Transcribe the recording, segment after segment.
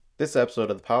This episode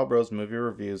of the Power Bros Movie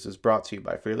Reviews is brought to you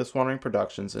by Fearless Wandering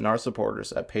Productions and our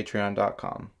supporters at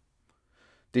Patreon.com.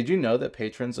 Did you know that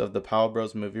patrons of the Power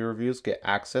Bros Movie Reviews get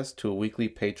access to a weekly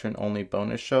patron-only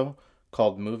bonus show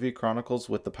called Movie Chronicles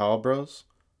with the Power Bros?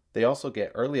 They also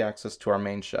get early access to our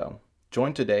main show.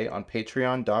 Join today on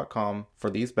Patreon.com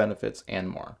for these benefits and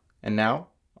more. And now,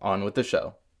 on with the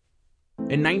show.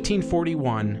 In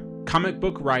 1941, comic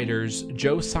book writers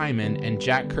Joe Simon and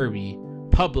Jack Kirby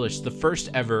published the first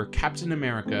ever Captain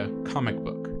America comic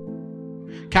book.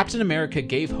 Captain America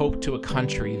gave hope to a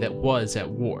country that was at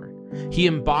war. He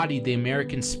embodied the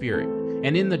American spirit,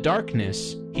 and in the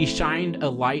darkness, he shined a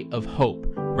light of hope,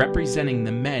 representing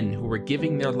the men who were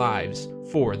giving their lives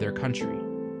for their country.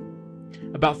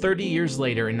 About 30 years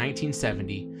later, in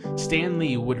 1970, Stan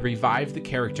Lee would revive the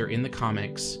character in the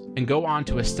comics and go on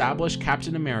to establish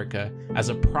Captain America as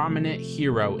a prominent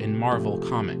hero in Marvel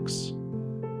Comics.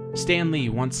 Stan Lee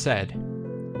once said,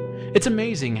 "It's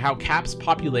amazing how Cap's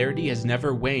popularity has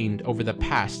never waned over the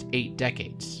past 8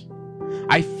 decades.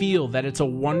 I feel that it's a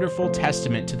wonderful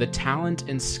testament to the talent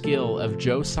and skill of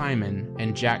Joe Simon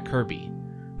and Jack Kirby,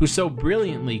 who so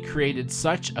brilliantly created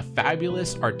such a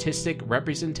fabulous artistic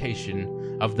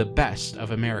representation of the best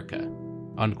of America."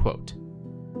 Unquote.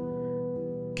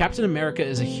 Captain America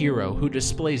is a hero who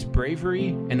displays bravery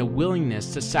and a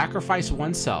willingness to sacrifice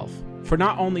oneself for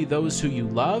not only those who you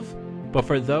love, but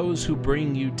for those who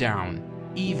bring you down,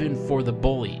 even for the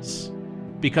bullies.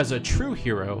 Because a true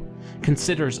hero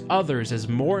considers others as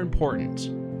more important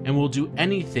and will do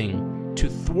anything to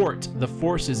thwart the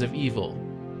forces of evil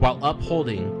while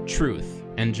upholding truth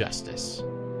and justice.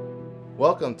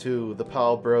 Welcome to the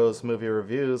Powell Bros Movie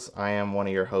Reviews. I am one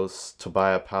of your hosts,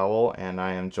 Tobiah Powell, and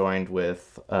I am joined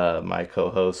with my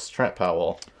co-host, Trent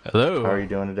Powell. Hello. How are you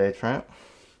doing today, Trent?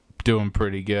 Doing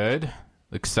pretty good.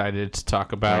 Excited to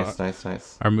talk about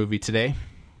Nice. our movie today.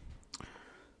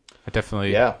 I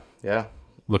definitely Yeah.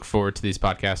 look forward to these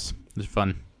podcasts. They're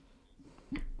fun.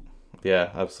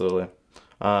 Yeah, absolutely.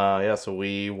 So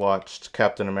we watched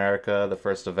Captain America, the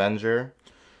first Avenger,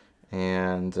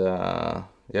 and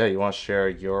you want to share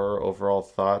your overall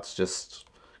thoughts? Just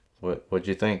what'd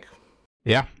you think?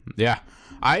 Yeah.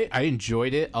 I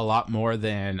enjoyed it a lot more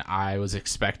than I was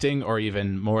expecting, or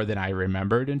even more than I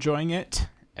remembered enjoying it.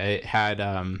 It had,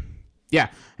 I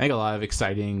think a lot of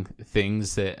exciting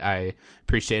things that I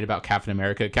appreciate about Captain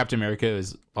America. Captain America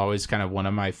is always kind of one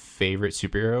of my favorite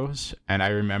superheroes, and I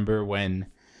remember when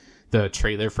the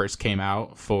trailer first came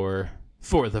out for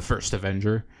the first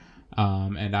Avenger,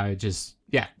 and I just,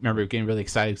 remember getting really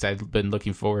excited because I'd been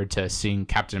looking forward to seeing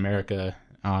Captain America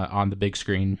on the big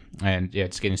screen, and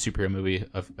just getting a superhero movie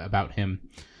about him.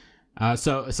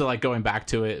 So like going back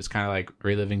to it, it's kind of like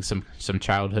reliving some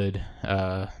childhood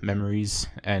memories,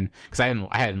 and because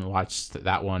I hadn't watched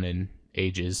that one in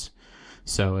ages,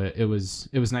 so it was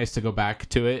nice to go back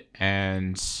to it,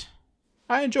 and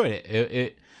I enjoyed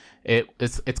it.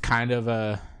 It's kind of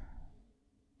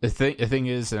the thing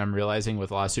is, and I'm realizing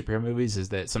with a lot of superhero movies, is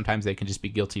that sometimes they can just be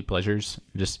guilty pleasures,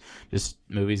 just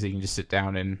movies that you can just sit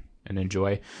down and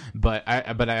enjoy. But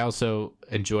I also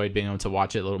enjoyed being able to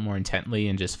watch it a little more intently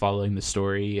and just following the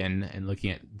story and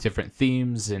looking at different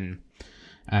themes and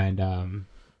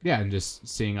just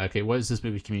seeing, okay, what is this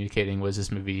movie communicating? What is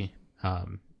this movie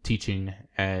teaching?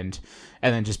 And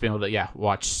then just being able to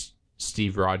watch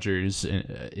Steve Rogers'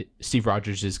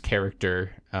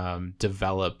 character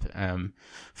develop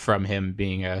from him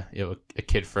being a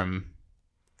kid from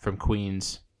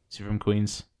Queens. Is he from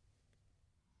Queens?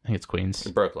 I think it's Queens.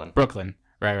 Brooklyn.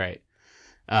 Right.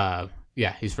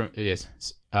 He's from, it is.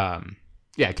 A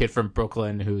kid from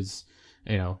Brooklyn who's,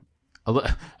 a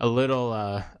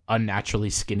little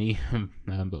unnaturally skinny,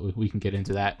 but we can get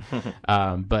into that.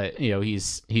 But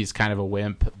he's kind of a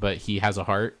wimp, but he has a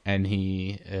heart, and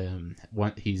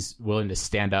he's willing to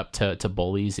stand up to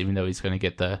bullies, even though he's going to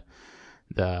get the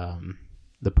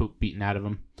poop beaten out of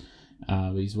him.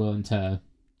 He's willing to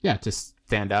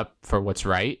stand up for what's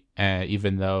right,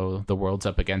 even though the world's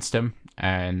up against him.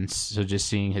 And so just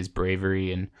seeing his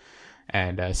bravery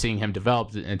and seeing him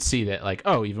develop and see that, like,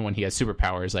 oh, even when he has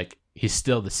superpowers, like, he's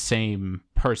still the same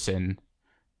person.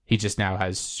 He just now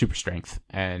has super strength,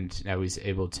 and now he's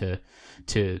able to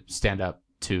stand up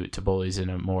to bullies in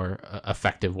a more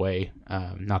effective way.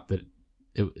 Not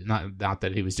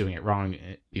that he was doing it wrong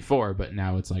before, but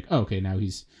now it's like, oh, okay, now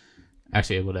he's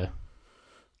actually able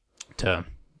to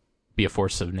be a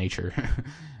force of nature,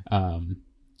 and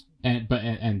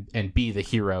be the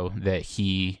hero that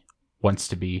he wants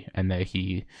to be and that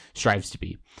he strives to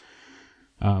be.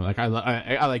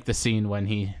 I like the scene when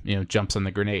he jumps on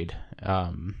the grenade,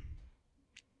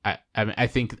 I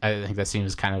think that scene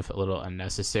was kind of a little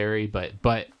unnecessary,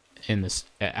 but in this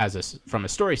from a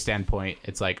story standpoint,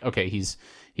 it's like, okay,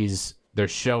 they're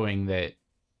showing that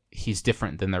he's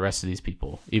different than the rest of these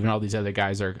people. Even all these other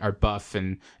guys are buff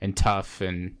and tough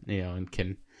and and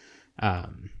can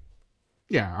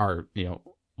are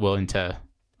willing to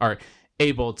are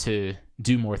able to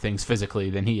do more things physically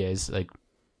than he is, like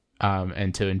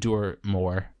and to endure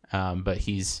more, but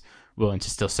he's willing to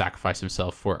still sacrifice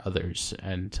himself for others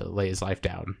and to lay his life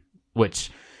down,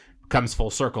 which comes full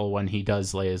circle when he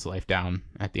does lay his life down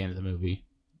at the end of the movie.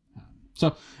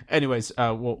 So anyways,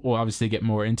 we'll obviously get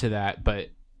more into that, but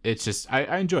it's just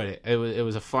I enjoyed it. It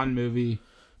was a fun movie.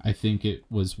 I think it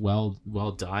was well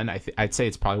done. I'd say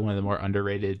it's probably one of the more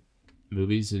underrated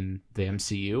movies in the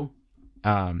MCU.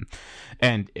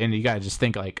 And you gotta just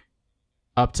think, like,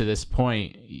 up to this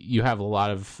point, you have a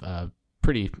lot of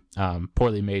pretty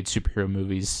poorly made superhero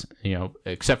movies,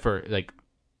 except for, like,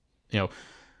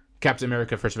 Captain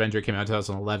America: First Avenger came out in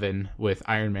 2011, with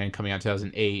Iron Man coming out in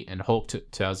 2008 and Hulk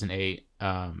 2008.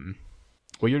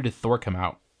 What year did Thor come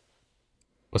out?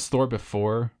 Was Thor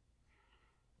before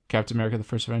Captain America: The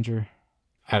First Avenger?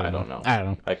 I don't know.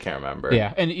 I can't remember.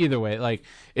 Yeah, and either way, like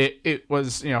it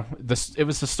was, it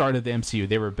was the start of the MCU.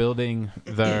 They were building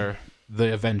the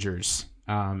Avengers,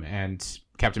 and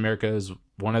Captain America is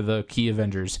one of the key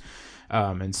Avengers,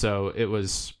 and so it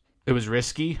was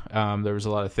risky. There was a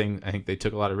lot of things. I think they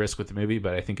took a lot of risk with the movie,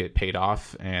 but I think it paid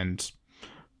off, and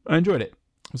I enjoyed it.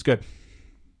 It was good.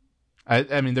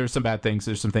 I mean, there's some bad things.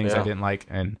 There's some things I didn't like,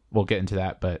 and we'll get into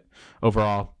that. But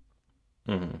overall,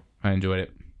 I enjoyed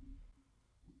it.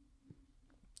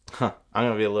 I'm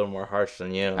gonna be a little more harsh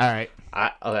than you. All right.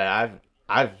 I'm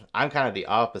kind of the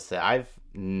opposite. I've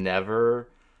never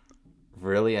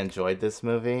really enjoyed this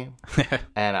movie,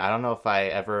 and I don't know if I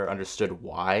ever understood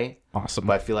why. Awesome.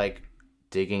 But I feel like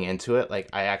digging into it, like,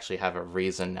 I actually have a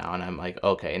reason now, and I'm like,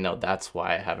 okay, no, that's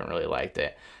why I haven't really liked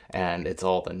it, and it's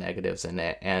all the negatives in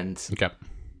it. And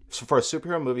so for a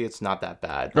superhero movie, it's not that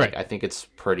bad. Right. Like, I think it's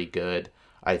pretty good.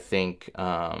 I think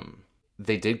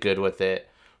they did good with it.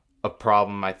 A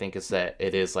problem, I think, is that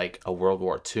it is like a World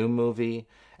War II movie,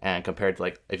 and compared to,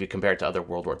 like, if you compare it to other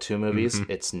World War II movies,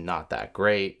 it's not that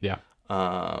great. Yeah.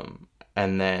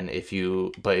 And then if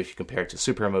you compare it to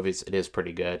superhero movies, it is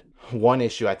pretty good. One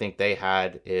issue I think they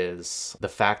had is the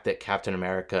fact that Captain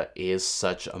America is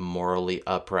such a morally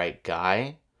upright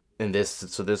guy. And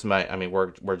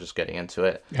we're just getting into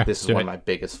it. Yeah, this is one of my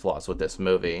biggest flaws with this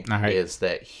movie, is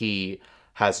that he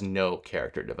has no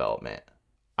character development.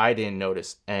 I didn't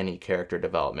notice any character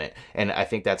development. And I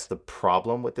think that's the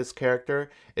problem with this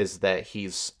character, is that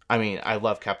I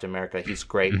love Captain America. He's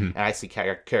great. And I see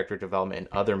character development in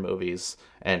other movies,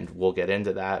 and we'll get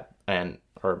into that.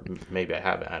 Or maybe I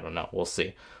haven't. I don't know. We'll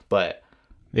see. But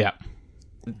yeah,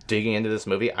 digging into this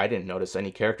movie, I didn't notice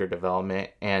any character development.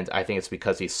 And I think it's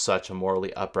because he's such a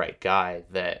morally upright guy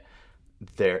that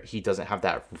he doesn't have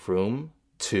that room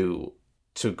to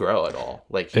grow at all.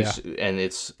 Like, and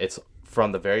it's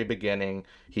from the very beginning,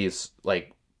 he's,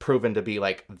 like, proven to be,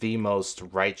 like, the most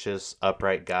righteous,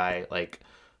 upright guy. Like,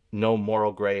 no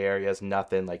moral gray areas,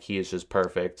 nothing. Like, he is just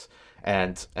perfect.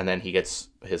 And then he gets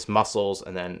his muscles,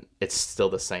 and then it's still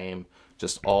the same,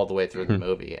 just all the way through the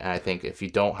movie. And I think if you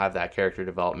don't have that character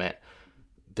development,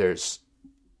 there's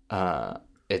a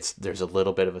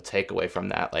little bit of a takeaway from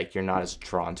that. Like, you're not as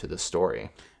drawn to the story.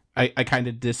 I kind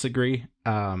of disagree.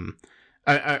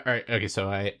 Okay, so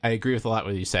I agree with a lot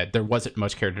what you said. There wasn't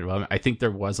much character development. I think there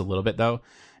was a little bit, though,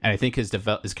 and I think his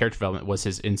character development was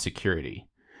his insecurity,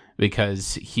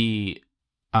 because he's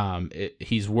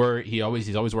worried. He's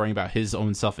always worrying about his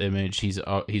own self-image.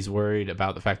 He's worried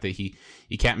about the fact that he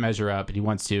can't measure up, and he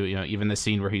wants to. Even the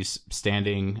scene where he's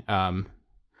standing,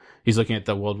 he's looking at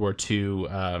the World War II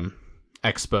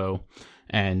expo,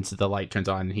 and the light turns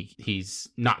on. He's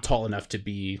not tall enough to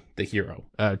be the hero,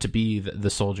 to be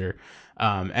the soldier.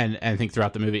 And I think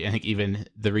throughout the movie, I think even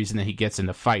the reason that he gets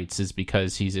into fights is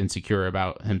because he's insecure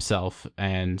about himself,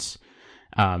 and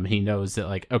he knows that,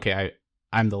 like, okay,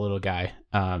 I'm the little guy,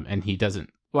 and he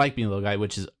doesn't like being a little guy,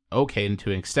 which is okay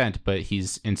to an extent, but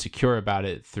he's insecure about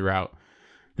it throughout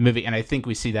the movie. And I think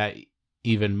we see that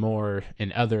even more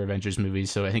in other Avengers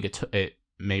movies. So I think it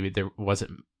maybe there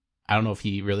wasn't. I don't know if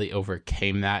he really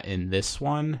overcame that in this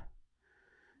one.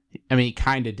 I mean, he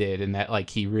kind of did, in that, like,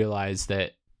 he realized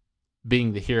that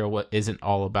being the hero isn't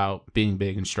all about being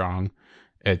big and strong.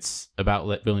 It's about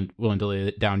willing to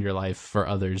lay down your life for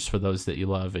others, for those that you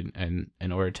love, and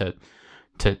in order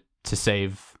to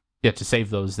save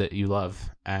those that you love,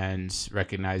 and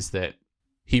recognizes that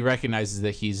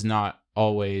he's not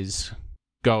always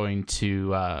going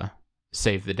to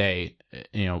save the day.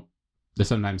 You know,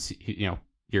 sometimes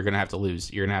you're gonna have to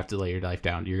lose. You're gonna have to lay your life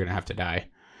down. You're gonna have to die,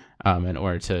 in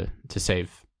order to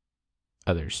save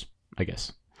others, I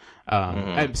guess.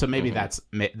 And so maybe that's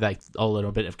like a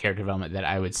little bit of character development that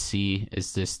I would see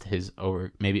is just his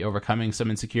overcoming some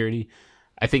insecurity.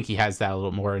 I think he has that a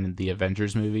little more in the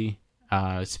Avengers movie,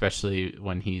 especially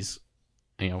when he's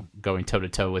going toe to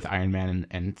toe with Iron Man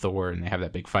and Thor, and they have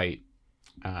that big fight.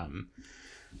 I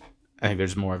think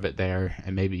there's more of it there,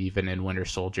 and maybe even in Winter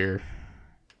Soldier,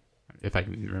 if I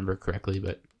can remember correctly.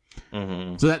 But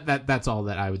so that's all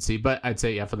that I would see. But I'd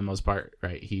say, yeah, for the most part,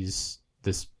 right, he's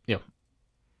this.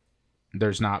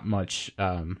 There's not much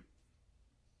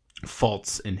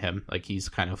faults in him. Like, he's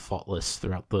kind of faultless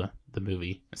throughout the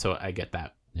movie. So I get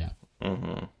that. Yeah.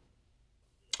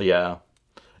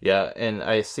 Yeah, and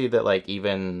I see that, like,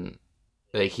 even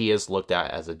like, he is looked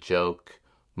at as a joke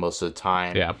most of the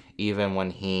time. Yeah. Even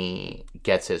when he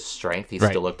gets his strength, he's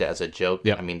still looked at as a joke.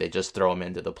 Yep. I mean, they just throw him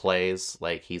into the plays.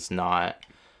 Like, he's not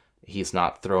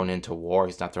thrown into war.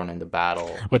 He's not thrown into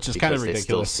battle. Which is kind of ridiculous. They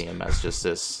still see him as just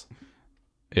this.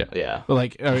 Yeah. But,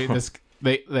 like, I mean,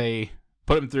 they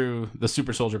put him through the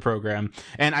super soldier program,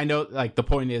 and I know, like, the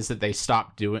point is that they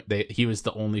stopped doing. He was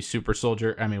the only super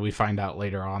soldier. I mean, we find out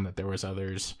later on that there was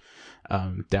others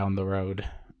down the road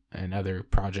and other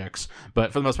projects,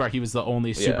 but for the most part, he was the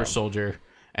only super soldier.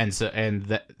 And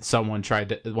someone tried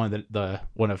to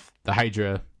one of the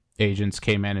Hydra agents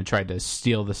came in and tried to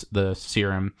steal the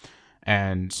serum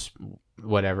and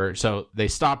whatever. So they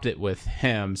stopped it with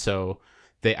him. So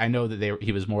I know that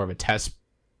he was more of a test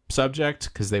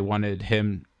subject because they wanted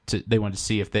to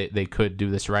see if they could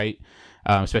do this right,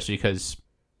 especially because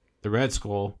the Red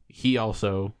Skull, he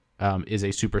also is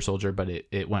a super soldier, but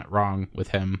it went wrong with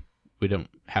him. We don't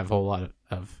have a whole lot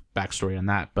of backstory on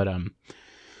that, but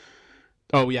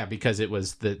because it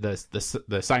was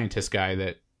the scientist guy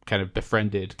that kind of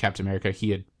befriended Captain America. He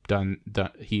had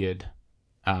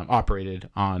operated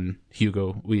on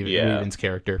Hugo Weaving's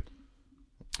character.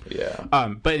 Yeah.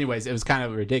 But anyways, it was kind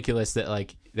of ridiculous that,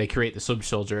 like, they create the super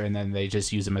soldier and then they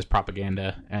just use him as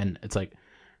propaganda, and it's like,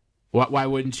 why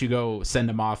wouldn't you go send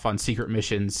him off on secret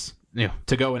missions,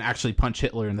 to go and actually punch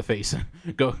Hitler in the face,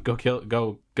 go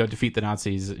defeat the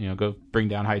Nazis, go bring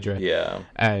down Hydra. Yeah.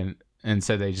 And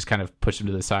instead they just kind of push him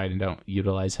to the side and don't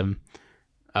utilize him.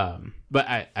 But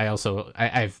I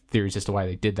have theories as to why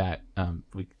they did that.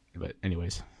 But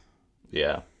anyways.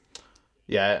 Yeah.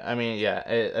 Yeah, I mean,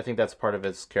 I think that's part of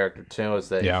his character too, is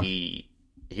that he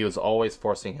was always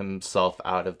forcing himself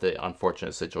out of the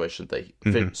unfortunate situations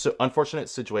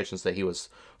that he was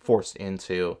forced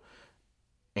into,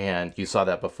 and you saw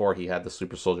that before he had the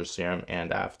super soldier serum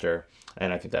and after,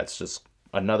 and I think that's just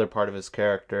another part of his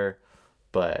character.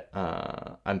 But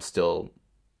I don't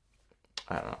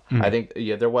know. I think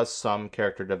there was some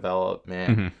character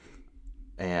development.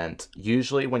 And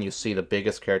usually when you see the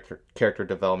biggest character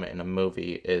development in a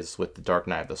movie is with The Dark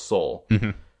Knight of the Soul.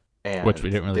 And which we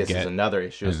didn't really get. This is another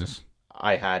issue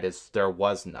I had is there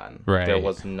was none. Right. There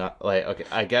was not, like,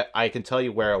 okay, I can tell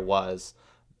you where it was,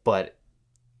 but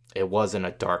it wasn't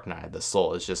a Dark Knight of the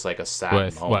Soul. It's just like a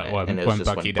sad moment. And it was just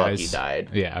when Bucky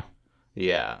died. Yeah.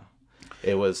 Yeah.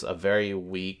 It was a very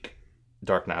weak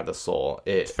Dark Knight of the Soul.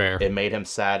 It made him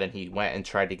sad, and he went and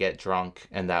tried to get drunk,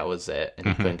 and that was it. And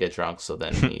he couldn't get drunk, so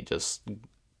then he just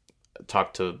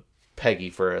talked to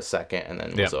Peggy for a second, and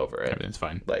then was over it. Everything's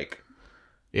fine. Like,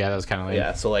 yeah, that was kind of lame.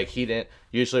 Yeah, so, like, he didn't.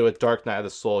 Usually with Dark Knight of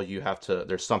the Soul,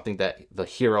 there's something that the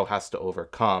hero has to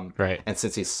overcome. Right. And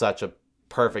since he's such a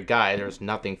perfect guy, there's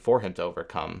nothing for him to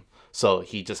overcome. So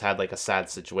he just had, like, a sad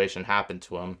situation happen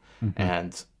to him,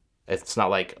 and it's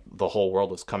not like the whole world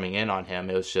was coming in on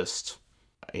him. It was just,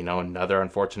 another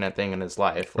unfortunate thing in his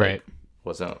life. Like,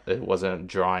 right. It wasn't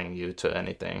drawing you to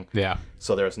anything. Yeah.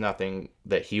 So there was nothing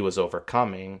that he was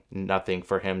overcoming, nothing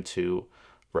for him to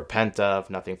repent of,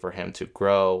 nothing for him to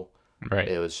grow. Right.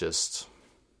 It was just,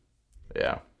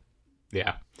 yeah.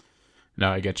 Yeah.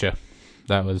 No, I get you.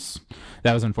 That was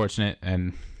unfortunate,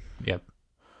 and yep.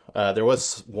 There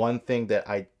was one thing that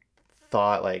I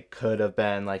thought, like, could have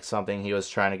been, like, something he was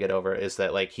trying to get over, is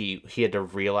that, like, he had to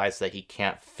realize that he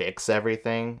can't fix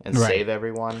everything and save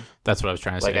everyone. That's what I was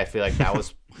trying to say. Like, I feel like that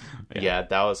was that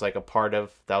was like a part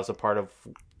of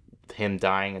him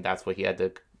dying, and that's what he had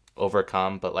to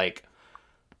overcome. But, like,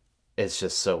 it's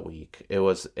just so weak. It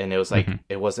was like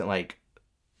it wasn't, like,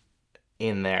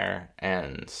 in there.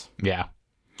 And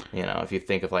if you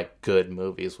think of, like, good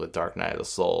movies with Dark Knight of the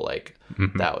Soul, like,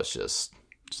 that was just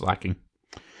lacking.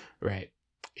 Right.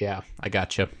 Yeah, I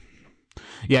gotcha.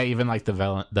 Yeah, even like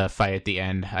the fight at the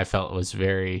end, I felt was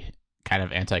very kind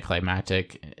of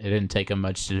anticlimactic. It didn't take him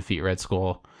much to defeat Red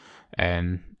Skull.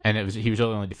 he was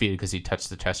only defeated because he touched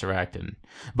the Tesseract,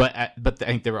 but I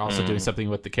think they were also doing something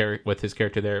with with his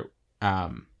character there.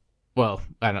 Well,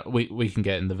 I don't. We can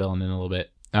get in the villain in a little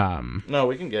bit. No,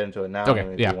 we can get into it now.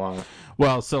 Okay, if yeah. you want.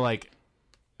 Well, so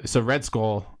Red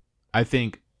Skull, I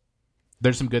think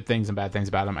there's some good things and bad things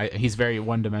about him. He's very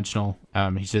one-dimensional.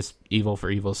 He's just evil for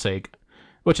evil's sake,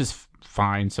 which is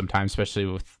fine sometimes, especially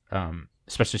with a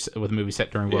movie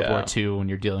set during World War II when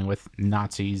you're dealing with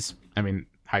Nazis. I mean,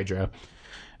 Hydra.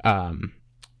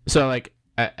 So like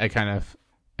I kind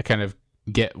of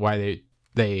get why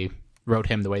they wrote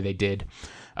him the way they did.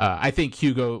 I think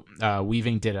Hugo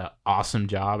Weaving did an awesome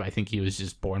job. I think he was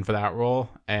just born for that role,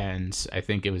 and I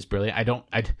think it was brilliant. I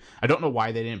don't know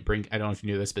why they didn't bring. I don't know if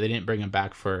you knew this, but they didn't bring him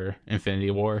back for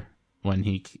Infinity War when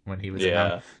he was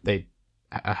around. They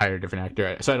hired a different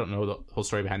actor, so I don't know the whole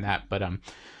story behind that. But I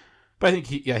think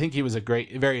he was a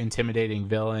very intimidating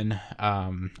villain.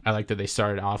 I like that they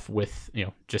started off with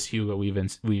just Hugo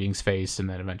Weaving's face, and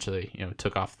then eventually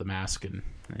took off the mask and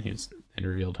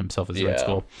revealed himself as Red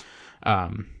Skull.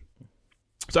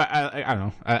 So I don't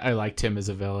know. I liked him as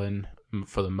a villain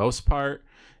for the most part.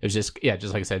 It was just like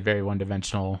I said, very one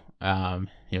dimensional.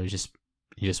 He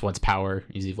just wants power.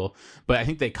 He's evil. But I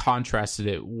think they contrasted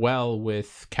it well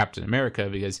with Captain America,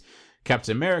 because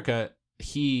Captain America,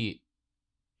 he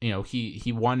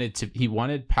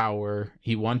wanted power.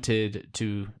 He wanted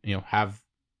to have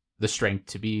the strength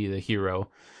to be the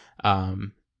hero.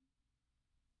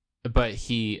 But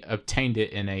he obtained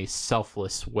it in a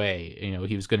selfless way.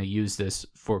 He was going to use this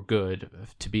for good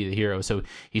to be the hero. So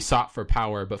he sought for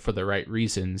power, but for the right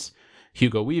reasons.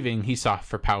 Hugo Weaving, he sought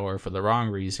for power for the wrong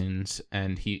reasons,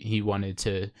 and he wanted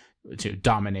to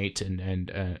dominate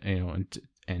and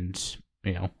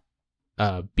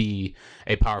be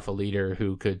a powerful leader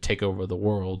who could take over the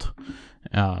world.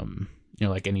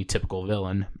 Like any typical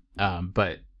villain.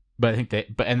 But I think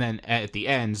and then at the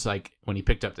end, like when he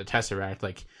picked up the Tesseract,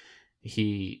 like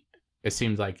it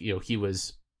seemed like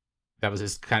that was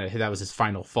his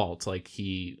final fault. Like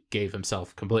he gave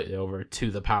himself completely over to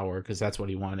the power because that's what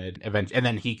he wanted. And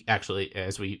then he actually,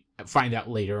 as we find out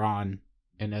later on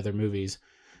in other movies,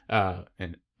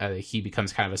 he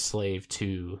becomes kind of a slave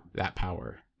to that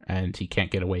power, and he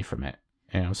can't get away from it.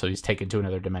 So he's taken to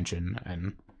another dimension.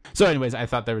 And so, anyways, I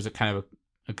thought there was a kind of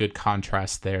a good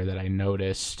contrast there that I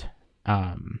noticed.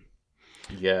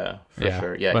 Yeah, for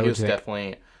sure. Yeah, he was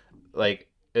definitely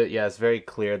it's very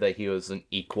clear that he was an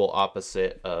equal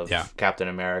opposite of Captain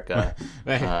America.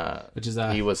 Which is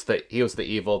he was the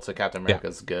evil to Captain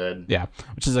America's good. Yeah,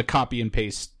 which is a copy and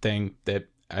paste thing that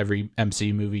every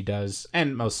MCU movie does,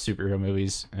 and most superhero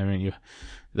movies. I mean,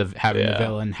 having the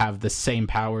villain have the same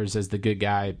powers as the good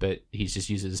guy, but he just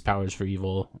uses his powers for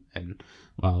evil. And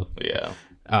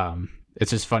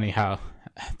it's just funny how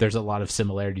there's a lot of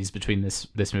similarities between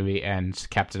this movie and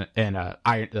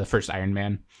the first Iron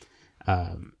Man,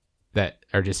 that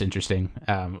are just interesting.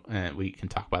 And we can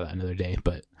talk about that another day,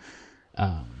 but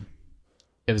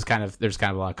there's kind of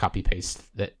a lot of copy paste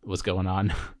that was going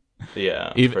on.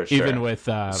 Yeah, even for sure. Even with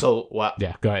so what?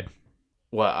 Yeah, go ahead.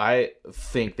 Well, I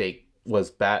think they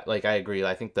was bad. Like, I agree.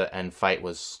 I think the end fight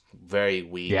was very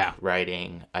weak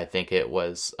writing. I think it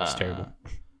was terrible,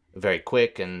 very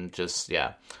quick and just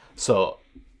So,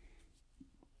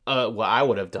 what I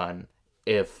would have done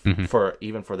if for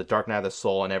the Dark Knight of the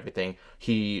Soul and everything,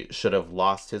 he should have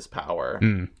lost his power,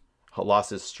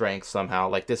 lost his strength somehow.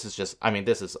 Like, this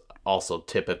is also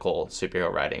typical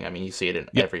superhero writing. I mean, you see it in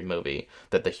every movie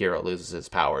that the hero loses his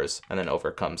powers and then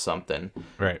overcomes something.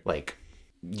 Right. Like,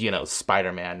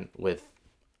 Spider-Man with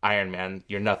Iron Man,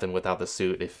 you're nothing without the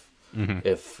suit if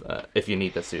you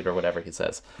need the suit or whatever he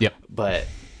says. Yep. But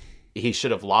he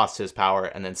should have lost his power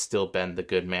and then still been the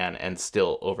good man and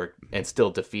still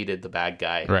defeated the bad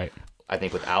guy. Right. I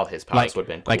think without his powers would have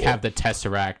been cool. Like have the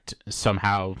Tesseract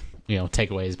somehow, take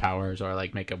away his powers or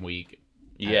like make him weak.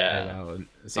 Yeah.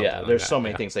 Like there's so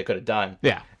many things they could have done.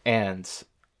 Yeah. And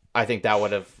I think that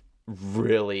would have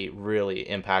really, really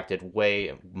impacted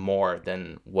way more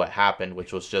than what happened,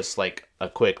 which was just like a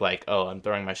quick, I'm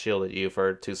throwing my shield at you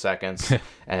for 2 seconds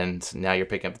and now you're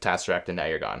picking up the Tesseract and now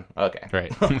you're gone. Okay.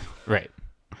 Right. Right.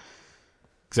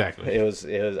 Exactly. It was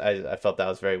I felt that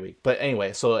was very weak. But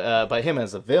anyway, so but him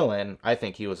as a villain, I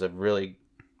think he was a really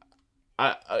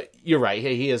you're right.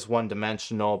 He is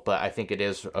one-dimensional, but I think it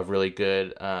is a really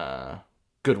good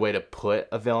way to put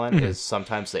a villain is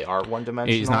sometimes they are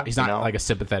one-dimensional. He's not like a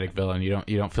sympathetic villain. You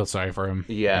don't feel sorry for him.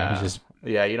 Yeah.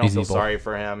 You don't feel sorry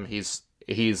for him. He's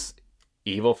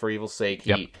evil for evil's sake.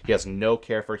 He has no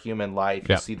care for human life.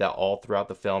 You see that all throughout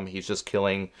the film. He's just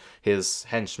killing his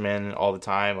henchmen all the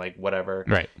time, like whatever.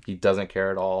 Right. He doesn't care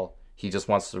at all. he just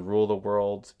wants to rule the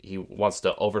world. He wants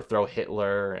to overthrow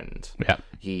Hitler, and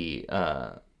he's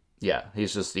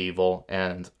just evil.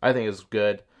 And I think it's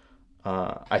good.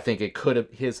 I think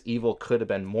his evil could have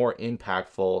been more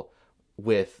impactful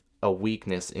with a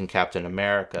weakness in Captain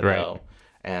America, though,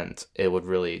 and it would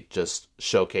really just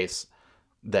showcase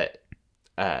that.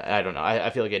 I don't know. I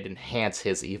feel like it enhanced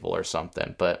his evil or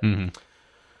something, but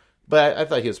but I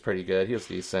thought he was pretty good. He was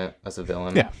decent as a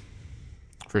villain. Yeah,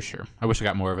 for sure. I wish I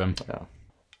got more of him.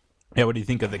 Yeah. What do you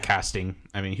think of the casting?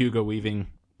 I mean, Hugo Weaving,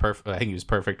 perfect. I think he was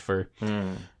perfect for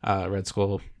Red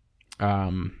Skull.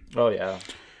 Oh yeah.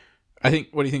 I think.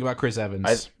 What do you think about Chris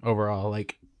Evans overall?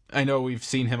 Like, I know we've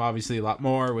seen him obviously a lot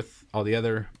more with all the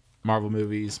other Marvel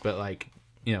movies, but like,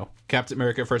 you know, Captain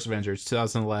America: First Avengers,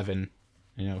 2011.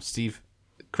 You know,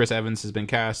 Chris Evans has been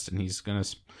cast, and he's gonna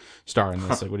star in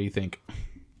this. Like, what do you think?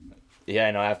 Yeah,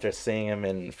 I know. After seeing him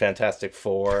in Fantastic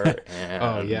Four, and...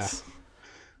 oh yeah,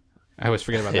 I always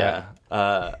forget about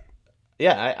that.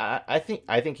 I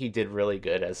think he did really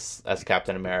good as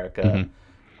Captain America.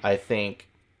 I think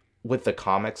with the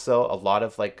comics, though, a lot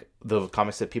of like the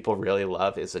comics that people really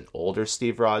love is an older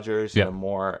Steve Rogers,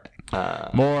 more I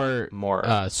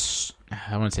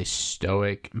wouldn't say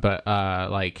stoic, but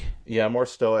more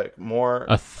stoic, more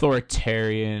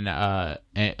authoritarian,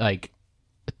 like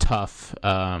tough.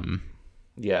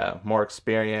 More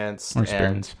experienced.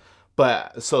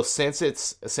 But so since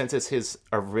it's his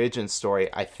origin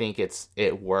story, I think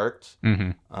it worked.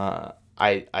 I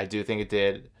do think it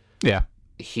did. Yeah,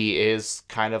 he is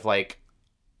kind of like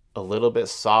a little bit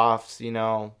soft, you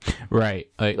know. Right,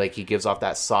 like he gives off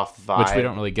that soft vibe, which we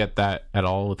don't really get that at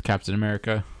all with Captain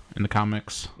America in the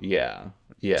comics. Yeah.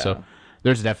 So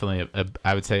there's definitely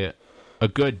I would say a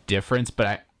good difference,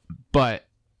 but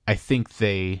I think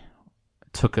they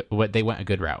went a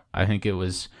good route. I think it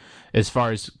was, as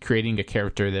far as creating a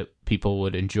character that people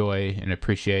would enjoy and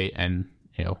appreciate and,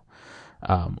 you know,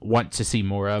 want to see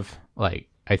more of. Like,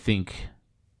 I think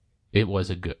it was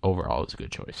a good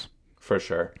choice. For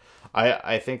sure.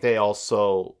 I think they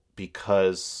also,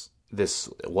 because this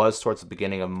was towards the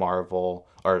beginning of Marvel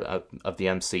or of the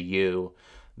MCU,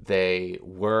 they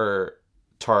were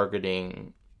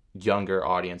targeting younger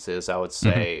audiences, I would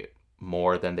say,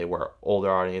 more than they were older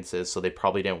audiences. So they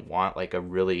probably didn't want like a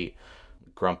really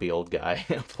grumpy old guy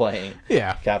playing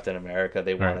Captain America.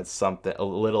 They wanted a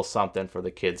little something for the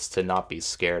kids to not be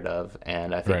scared of.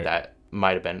 And I think that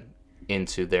might have been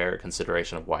into their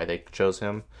consideration of why they chose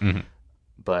him.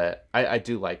 But I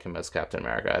do like him as Captain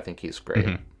America. I think he's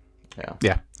great.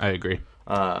 Yeah, I agree.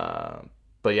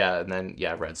 But yeah, and then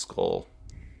Red Skull,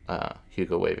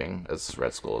 Hugo Weaving as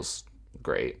Red Skull is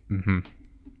great.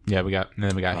 Yeah, we got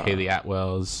Haley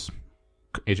Atwell's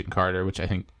Agent Carter, which I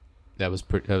think that was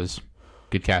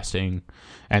good casting,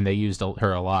 and they used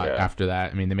her a lot after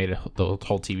that. I mean, they made the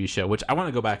whole TV show, which I want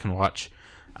to go back and watch,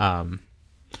 because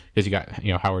you got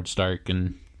Howard Stark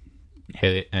and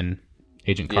Haley and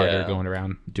Agent Carter going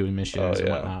around doing missions and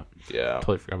whatnot. Yeah,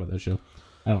 totally forgot about that show.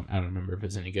 I don't remember if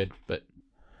it's any good, but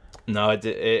no,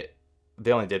 they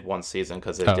only did one season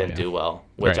because it didn't do well.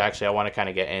 Which actually, I want to kind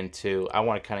of get into. I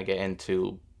want to kind of get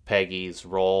into Peggy's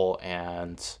role,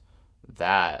 and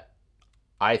that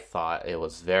I thought it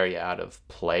was very out of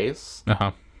place.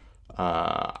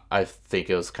 I think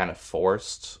it was kind of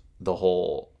forced, the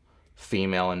whole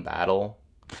female in battle.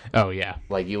 Oh yeah,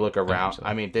 like you look around.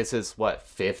 I mean, this is what,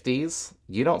 50s.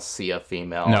 You don't see a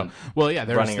female. No, well, yeah,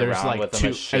 there's running around like with a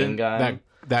machine gun.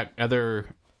 That other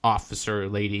officer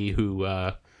lady who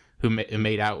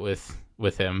made out with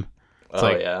him. It's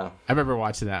I remember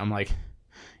watching that. I'm like,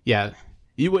 yeah,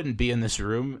 you wouldn't be in this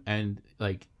room, and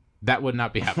like that would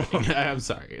not be happening. I'm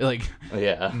sorry. Like,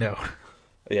 no.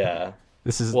 Yeah.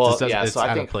 This is so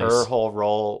I think her whole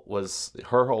role was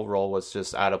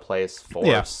just out of place,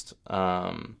 forced.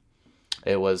 Yeah.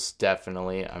 It was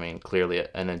definitely, I mean, clearly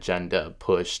an agenda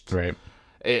pushed. Right.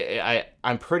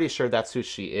 I'm pretty sure that's who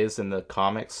she is in the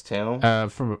comics too.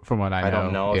 From what I know. I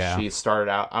don't know if she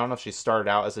started out. I don't know if she started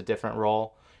out as a different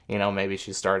role. You know, maybe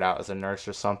she started out as a nurse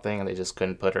or something, and they just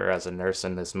couldn't put her as a nurse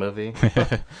in this movie.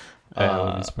 I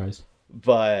wouldn't be surprised.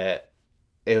 But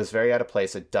it was very out of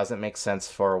place. It doesn't make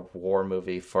sense for a war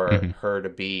movie for her to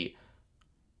be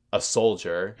a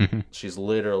soldier. She's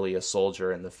literally a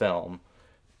soldier in the film.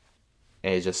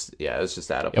 And it was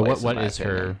just out of place. What is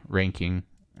her ranking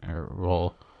or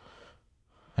role?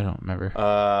 I don't remember.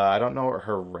 I don't know what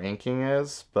her ranking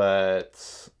is,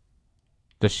 but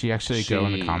does she actually go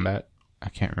into combat? I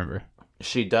can't remember.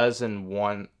 She does in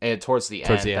one, and towards the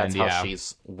end. That's how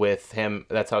she's with him.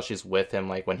 That's how she's with him,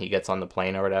 like when he gets on the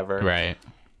plane or whatever. Right.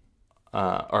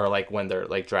 or like when they're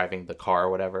like driving the car or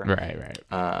whatever, right,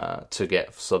 to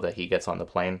get so that he gets on the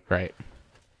plane, right.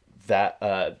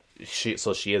 That she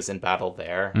is in battle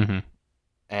there,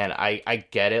 and I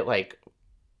get it, like,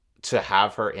 to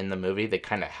have her in the movie, they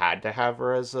kind of had to have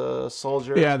her as a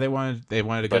soldier. Yeah, they wanted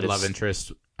a good love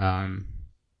interest,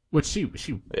 which she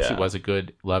was a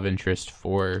good love interest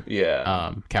for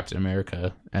Captain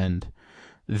America, and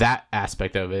that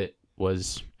aspect of it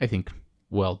was, I think,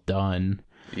 well done.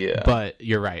 Yeah, but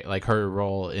you're right, like her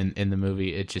role in the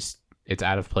movie, it's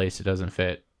out of place, it doesn't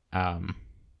fit.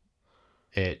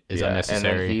 It is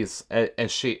unnecessary,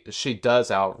 and she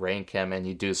does outrank him, and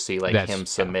you do see like him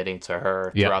submitting to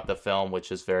her throughout the film,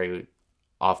 which is very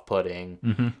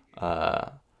off-putting.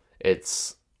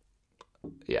 It's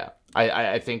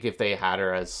I think if they had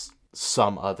her as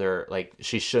some other, like,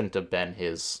 she shouldn't have been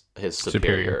his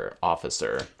superior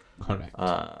officer. Correct.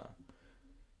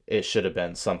 It should have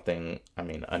been something, I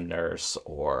mean, a nurse,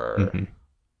 or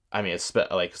I mean,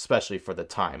 especially for the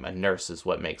time, a nurse is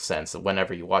what makes sense.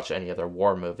 Whenever you watch any other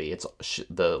war movie, it's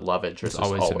the love interest is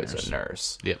always a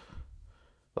nurse. Yep.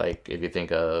 Like, if you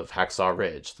think of Hacksaw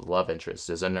Ridge, the love interest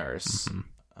is a nurse.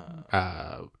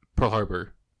 Pearl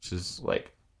Harbor, which is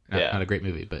like not a great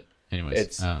movie, but anyways,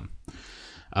 it's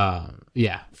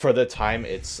for the time,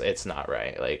 it's not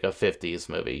right. Like a 50s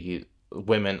movie,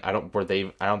 women, I don't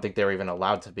think they were even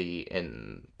allowed to be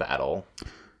in battle,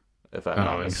 if I'm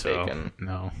not mistaken. So.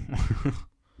 No.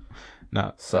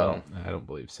 Not so. I don't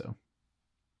believe so.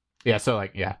 Yeah, so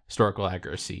like, historical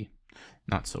accuracy,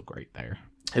 not so great there.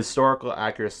 Historical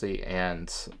accuracy, and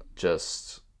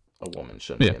just a woman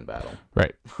shouldn't be in battle.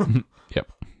 Right. Yep.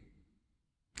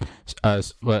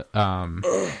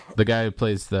 The guy who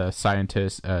plays the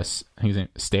scientist, I think his name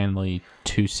Stanley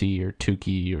Tucci or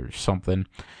Tukey or something.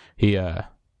 He's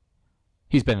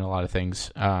been in a lot of things.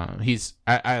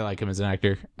 I like him as an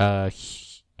actor. I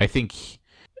think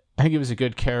it was a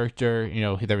good character. You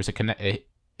know, there was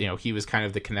he was kind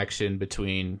of the connection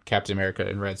between Captain America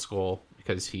and Red Skull,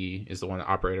 because he is the one that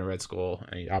operated on Red Skull,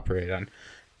 and he operated on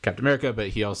Captain America.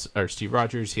 But Steve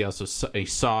Rogers. He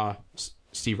saw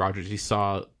Steve Rogers. He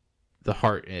saw the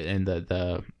heart and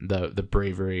the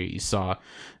bravery. He saw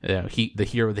the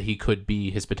hero that he could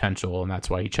be, his potential, and that's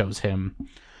why he chose him.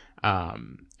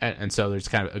 And so there's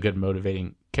kind of a good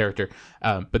motivating character.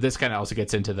 But this kind of also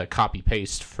gets into the copy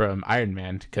paste from Iron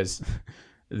Man, because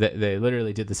they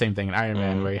literally did the same thing in Iron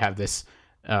Man, where you have this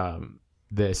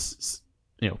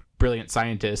brilliant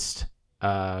scientist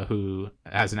who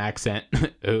has an accent,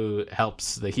 who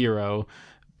helps the hero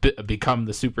become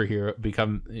the superhero,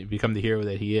 become the hero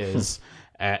that he is.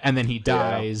 And then he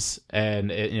dies,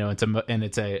 and it's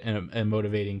a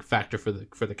motivating factor for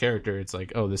the character. It's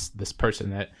like, oh, this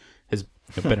person that has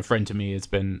been a friend to me, it's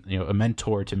been a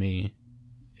mentor to me,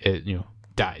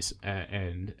 dies,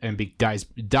 and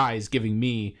dies giving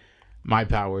me my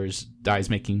powers, dies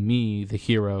making me the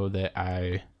hero that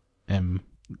I am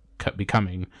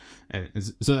becoming. And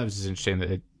so that was just interesting that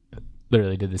it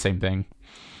literally did the same thing.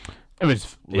 Which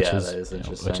is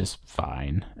interesting. Which is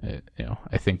fine.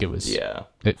 I think it was. Yeah.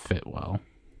 It fit well.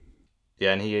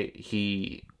 Yeah, and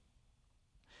he,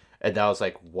 and that was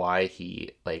like why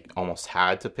he like almost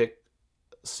had to pick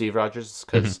Steve Rogers,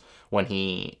 because when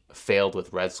he failed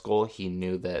with Red Skull, he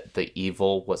knew that the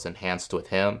evil was enhanced with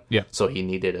him. Yeah. So he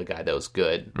needed a guy that was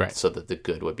good, right, so that the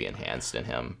good would be enhanced in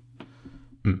him.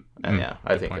 And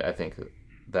I think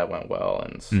that went well,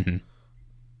 and.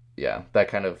 Yeah, that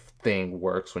kind of thing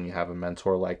works when you have a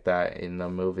mentor like that in the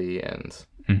movie, and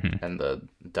the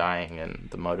dying and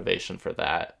the motivation for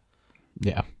that.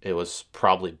 Yeah, it was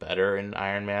probably better in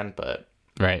Iron Man, but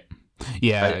right.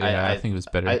 Yeah, I think it was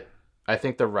better. I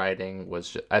think the writing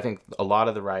was. I think a lot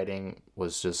of the writing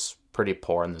was just pretty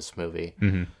poor in this movie.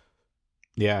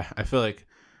 Yeah, I feel like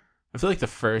the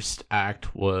first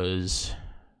act was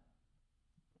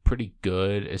pretty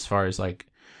good as far as like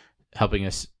helping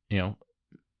us,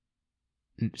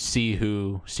 see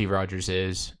who Steve Rogers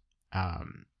is,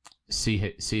 see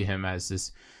him as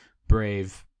this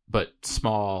brave but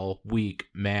small, weak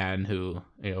man who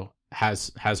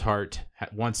has heart,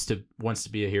 wants to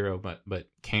be a hero but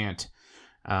can't,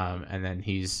 and then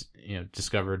he's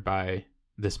discovered by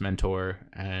this mentor,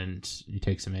 and he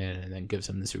takes him in and then gives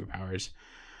him the superpowers.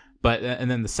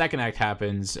 And then the second act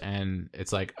happens, and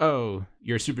it's like, oh,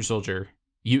 you're a super soldier.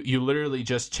 You literally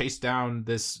just chased down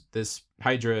this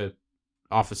Hydra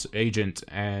office agent,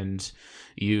 and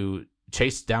you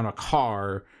chase down a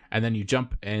car, and then you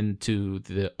jump into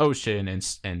the ocean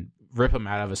and rip him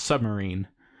out of a submarine.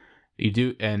 You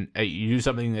do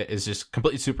something that is just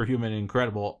completely superhuman and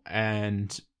incredible,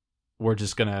 and we're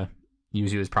just gonna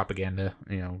use you as propaganda.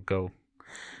 Go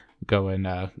go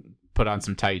and put on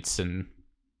some tights and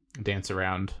dance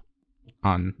around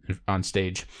on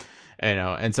stage,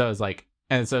 and so it's like,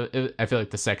 and so I feel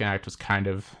like the second act was kind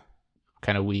of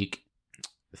weak.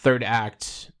 Third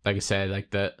act, like I said,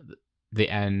 like the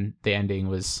ending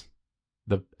was,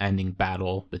 the ending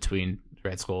battle between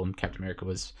Red Skull and Captain America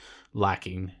was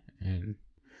lacking, and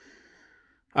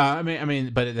I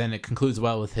mean, but then it concludes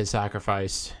well with his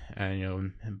sacrifice, and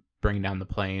him bringing down the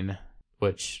plane,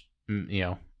 which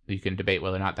you can debate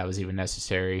whether or not that was even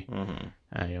necessary.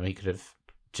 Mm-hmm. He could have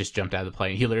just jumped out of the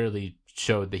plane. He literally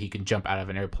showed that he can jump out of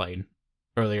an airplane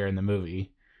earlier in the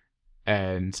movie,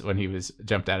 and when he was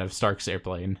jumped out of Stark's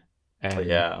airplane,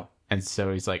 and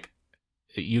so he's like,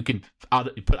 you can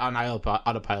put on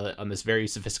autopilot on this very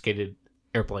sophisticated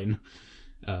airplane.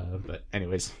 But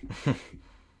anyways,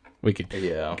 we could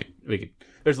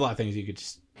there's a lot of things you could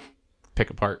just pick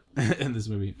apart in this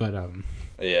movie, but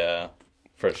yeah,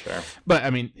 for sure. But I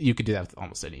mean, you could do that with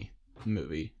almost any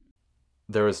movie.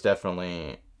 There was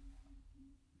definitely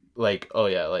like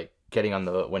getting on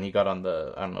when he got on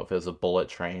the, I don't know if it was a bullet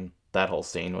train. That whole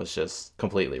scene was just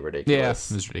completely ridiculous.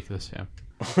 Yeah, it was ridiculous. Yeah.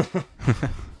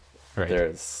 Right.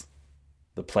 There's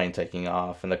the plane taking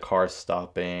off and the car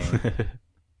stopping.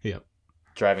 Yep.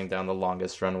 Driving down the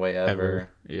longest runway ever.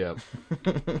 Yep.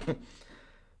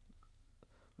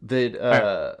 Did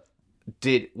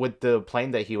with the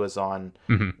plane that he was on,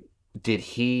 mm-hmm.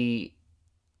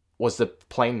 Was the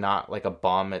plane not like a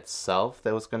bomb itself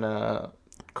that was gonna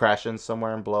crash in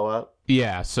somewhere and blow up?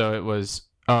 Yeah, so it was.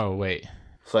 Oh wait.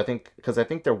 So I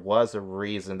think there was a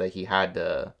reason that he had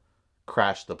to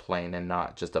crash the plane and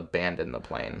not just abandon the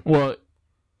plane. Well,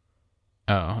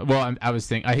 I was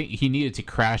thinking, I think he needed to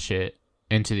crash it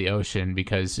into the ocean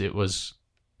because it was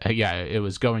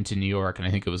going to New York, and I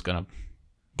think it was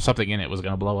something in it was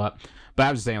gonna blow up. But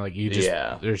I was saying, like,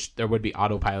 there would be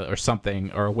autopilot or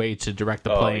something, or a way to direct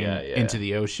the plane into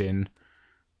the ocean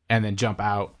and then jump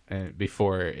out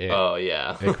before it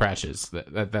crashes.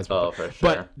 That's for sure.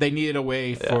 But they needed a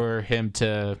way for him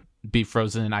to be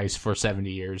frozen in ice for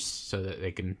 70 years so that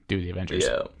they can do the Avengers.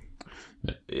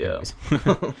 Yeah.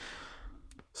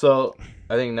 So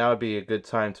I think now would be a good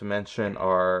time to mention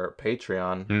our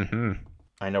Patreon. Mm-hmm.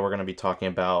 I know we're going to be talking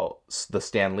about the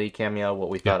Stan Lee cameo, what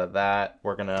we thought of that.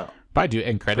 We're going to do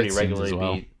end credits as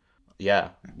well.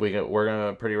 We're going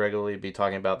to pretty regularly be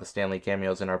talking about the Stan Lee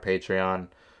cameos in our Patreon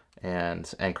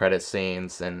and end credit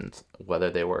scenes, and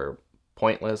whether they were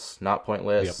pointless, not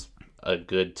pointless, a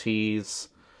good tease,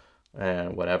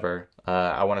 and whatever.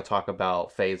 I want to talk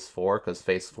about Phase 4 because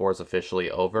Phase 4 is officially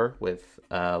over with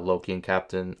Loki and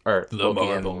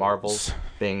the Marvels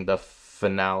being the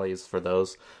finales for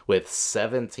those, with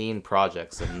 17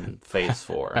 projects in Phase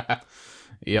 4.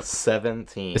 Yep.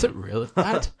 17. Is it really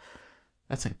that?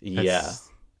 That's yeah.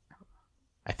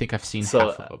 I think I've seen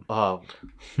half of them.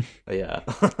 Yeah.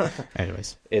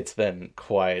 Anyways, it's been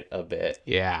quite a bit.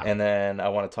 Yeah. And then I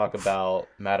want to talk about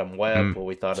Madam Web, what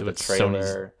we thought of the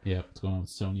trailer. What's going on with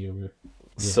Sony over?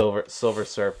 Yeah. Silver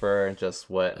Surfer, and just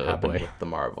what happened with the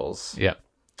Marvels. Yep.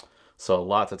 So a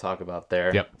lot to talk about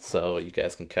there. Yep. So you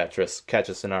guys can catch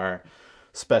us in our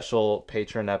special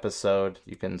patron episode.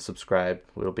 You can subscribe.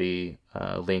 It'll be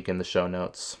a link in the show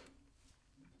notes.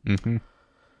 Mm-hmm.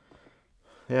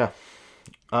 Yeah.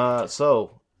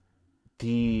 So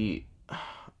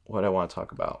what I want to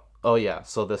talk about. Oh yeah,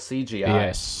 so the CGI.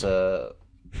 Yes. A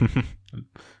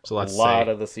lot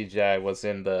of the CGI was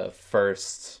in the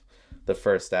first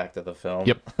act of the film.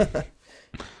 Yep.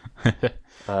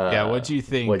 What do you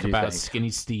think about Skinny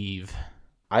Steve?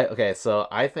 So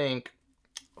I think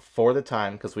for the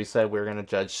time, because we said we were going to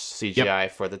judge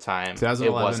CGI for the time,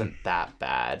 it wasn't that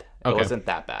bad. Okay. It wasn't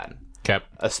that bad. Okay.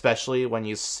 Especially when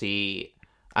you see,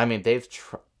 I mean, they've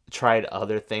tried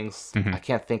other things. Mm-hmm. I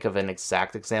can't think of an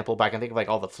exact example, but I can think of like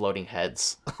all the floating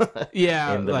heads.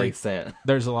 In the recent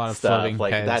there's a lot of stuff. floating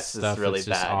like heads. That's just really it's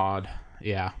just bad. Odd.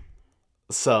 Yeah.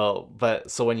 So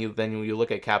when you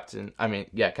look at Captain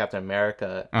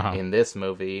America in this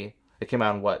movie, it came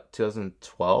out in what,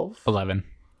 2012?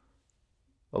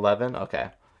 11. Okay.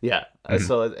 Yeah. Mm-hmm.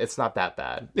 So it's not that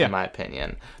bad in my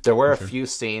opinion. There were a few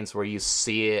scenes where you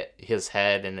see his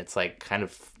head and it's like kind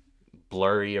of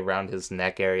blurry around his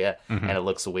neck area, and it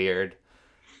looks weird.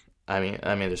 I mean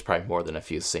there's probably more than a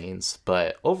few scenes,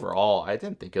 but overall I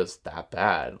didn't think it was that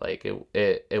bad. Like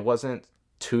it wasn't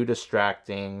too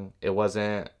distracting. It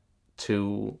wasn't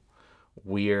too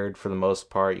weird for the most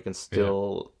part. You can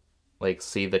still like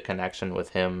see the connection with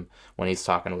him when he's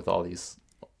talking with all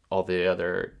the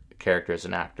other characters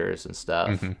and actors and stuff.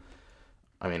 Mm-hmm.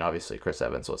 I mean, obviously Chris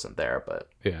Evans wasn't there, but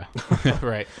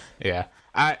right. Yeah.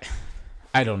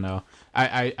 I don't know.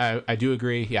 I do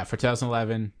agree. Yeah, for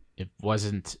 2011, it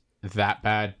wasn't that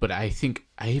bad, but I think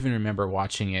I even remember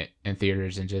watching it in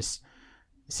theaters and just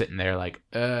sitting there like,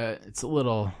 it's a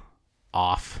little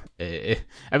off. I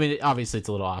mean, obviously it's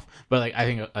a little off, but like I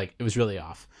think like it was really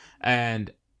off.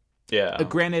 And Yeah.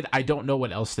 Granted, I don't know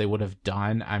what else they would have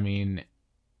done. I mean,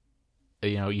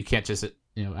 you can't just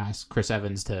ask Chris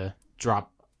Evans to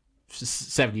drop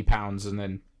 70 pounds and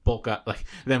then bulk up. Like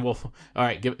then we'll all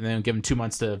right, give him 2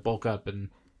 months to bulk up and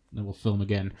then we'll film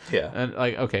again. Yeah. And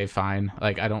like okay, fine.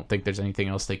 Like I don't think there's anything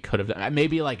else they could have done.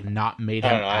 Maybe like not made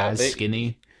him as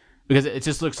skinny because it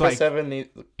just looks Chris like Evans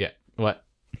yeah. What?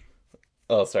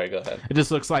 Oh, sorry. Go ahead. It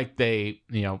just looks like they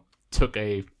took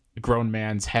a grown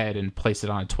man's head and placed it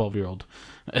on a 12-year-old.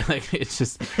 Like it's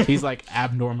just he's like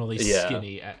abnormally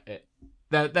skinny.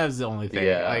 That was the only thing.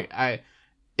 Yeah. Like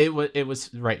it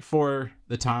was right for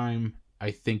the time.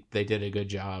 I think they did a good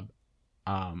job.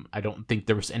 I don't think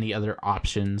there was any other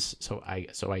options. So I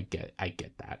get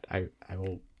that. I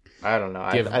will. I don't know.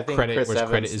 Give I think credit Chris where Evans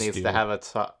credit is needs due. to have a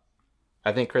talk.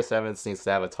 I think Chris Evans needs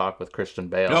to have a talk with Christian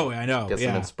Bale. Oh, I know. Get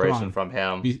some inspiration from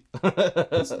him.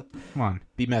 Come on,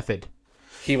 be method.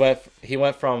 He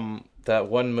went from that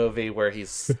one movie where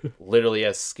he's literally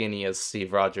as skinny as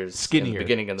Steve Rogers in the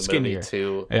beginning of the movie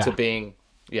to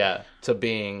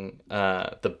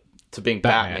being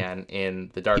Batman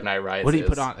in The Dark Knight Rises. What did he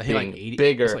put on? He like 80,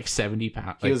 bigger. It was like 70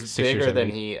 pounds. He was bigger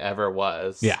than he ever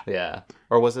was. Yeah.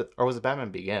 Or was it Batman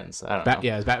Begins? I don't know.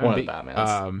 Yeah, it was Batman. One of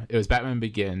Batman's. It was Batman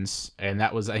Begins, and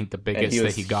that was I think the biggest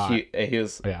that he got.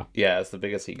 It's the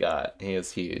biggest he got. He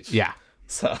was huge. Yeah.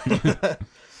 So.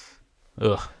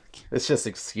 Ugh. It's just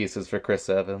excuses for Chris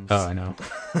Evans. Oh, I know.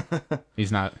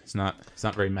 He's not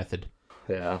very method.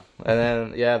 Yeah,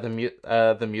 and then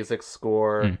the music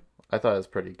score I thought it was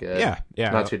pretty good.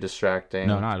 Yeah. Not too distracting.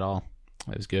 No, not at all.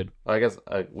 It was good. I guess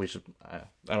we should. I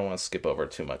don't want to skip over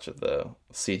too much of the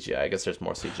CGI. I guess there's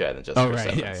more CGI than just. Oh Chris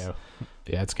right, Evans.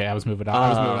 yeah. It's okay. I was moving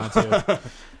on. Too.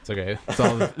 It's okay. It's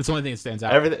the only thing that stands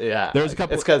out. Everything. Yeah. There was a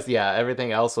couple. It's because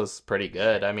everything else was pretty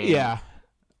good. I mean. Yeah.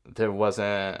 There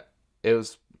wasn't. It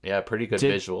was. Yeah, pretty good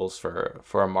visuals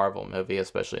for a Marvel movie,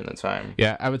 especially in the time.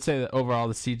 Yeah, I would say that overall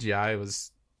the CGI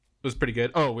was pretty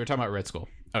good. Oh, we were talking about Red Skull.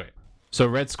 Okay, so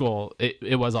Red Skull,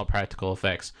 it was all practical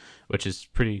effects, which is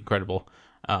pretty incredible,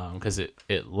 because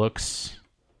it looks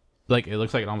like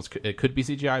it could be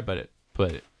CGI, but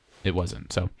it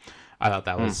wasn't. So I thought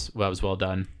that was well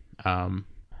done.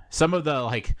 Some of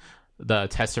the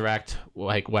Tesseract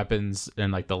weapons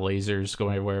and the lasers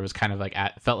going everywhere was kind of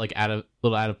felt like a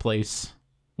little out of place.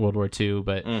 World War II,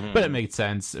 but it made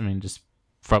sense. I mean, just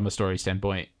from a story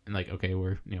standpoint, and okay,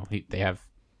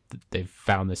 they've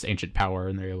found this ancient power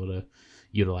and they're able to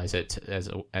utilize it as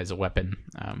a weapon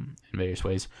in various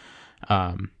ways.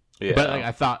 But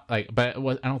I thought but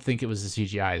I don't think it was the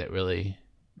CGI that really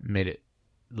made it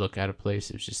look out of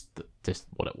place. It was just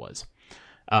what it was.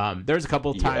 There's a couple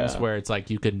of times where it's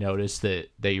you could notice that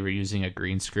they were using a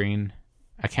green screen.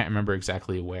 I can't remember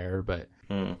exactly where, but.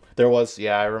 There was,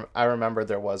 I remember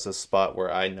there was a spot where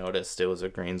I noticed it was a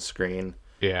green screen.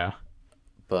 Yeah.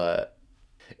 But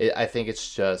I think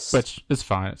it's just... Which is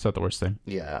fine. It's not the worst thing.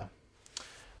 Yeah.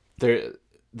 The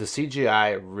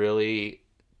CGI really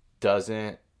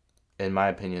doesn't, in my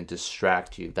opinion,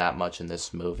 distract you that much in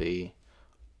this movie,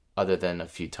 other than a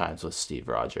few times with Steve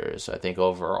Rogers. I think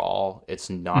overall, it's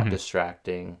not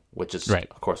distracting, which is,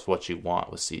 of course, what you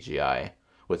want with CGI.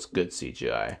 What's good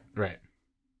CGI. Right.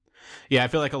 Yeah, I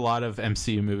feel like a lot of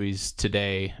MCU movies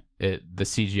today, the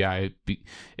CGI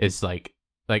is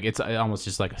it's almost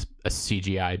just like a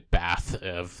CGI bath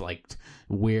of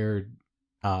weird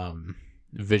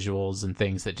visuals and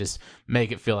things that just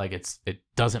make it feel like it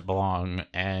doesn't belong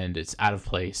and it's out of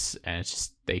place, and it's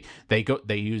just they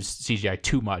use CGI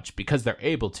too much because they're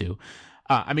able to.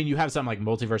 I mean, you have something like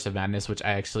Multiverse of Madness, which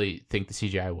I actually think the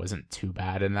CGI wasn't too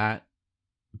bad in that.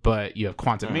 But you have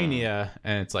Quantumania,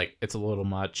 and it's a little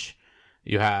much.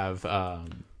 You have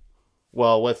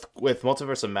well, with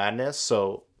Multiverse of Madness,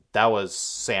 so that was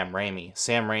Sam Raimi.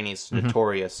 Sam Raimi's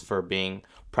notorious for being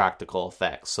practical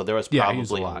effects, so there was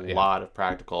probably a lot of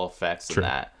practical effects in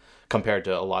that compared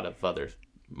to a lot of other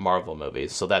Marvel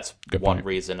movies. So that's one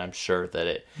reason I'm sure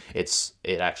that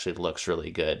it actually looks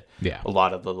really good. Yeah, a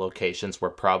lot of the locations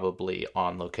were probably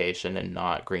on location and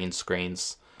not green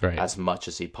screens. Right. As much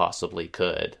as he possibly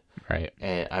could. Right.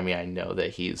 And I mean, I know that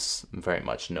he's very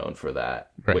much known for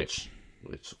that, which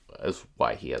is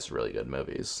why he has really good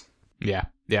movies. Yeah.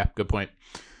 Yeah. Good point.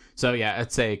 So yeah,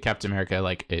 I'd say Captain America,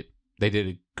 they did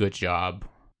a good job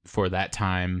for that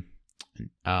time,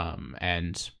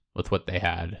 and with what they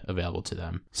had available to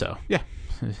them. So yeah,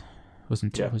 it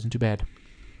wasn't too bad.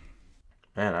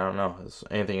 Man, I don't know. Is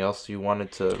anything else you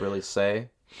wanted to really say?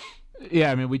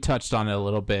 Yeah, I mean, we touched on it a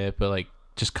little bit, but like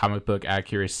just comic book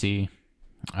accuracy.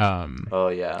 Oh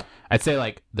yeah, I'd say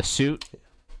like the suit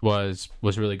was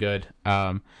really good.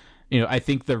 I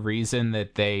think the reason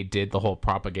that they did the whole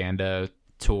propaganda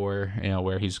tour,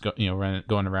 where he's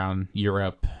going around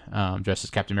Europe dressed as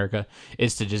Captain America,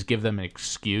 is to just give them an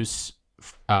excuse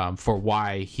for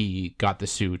why he got the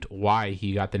suit, why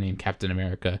he got the name Captain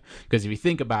America. Because if you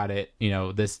think about it,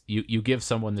 this you give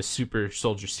someone the super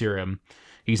soldier serum,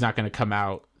 he's not going to come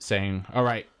out saying, "All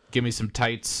right, give me some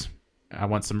tights. I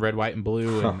want some red, white, and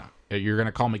blue, and you're going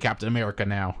to call me Captain America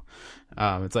now."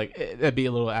 It's like it'd be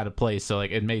a little out of place. So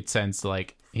like it made sense.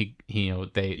 Like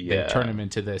they turn him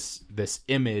into this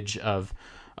image of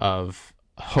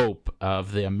hope,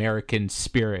 of the American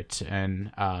spirit,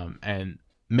 and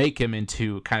make him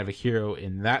into kind of a hero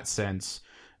in that sense.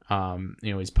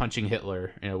 He's punching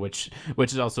Hitler, which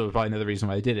is also probably another reason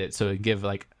why they did it. So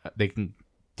they can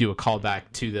do a callback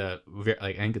to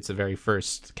I think it's the very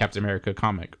first Captain America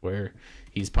comic where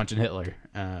he's punching Hitler.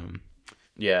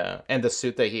 Yeah, and the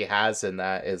suit that he has in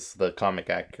that is the comic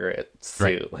accurate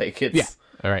suit. Right. Like it's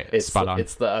all right, it's spot on.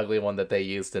 It's the ugly one that they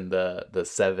used in the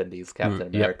 70s Captain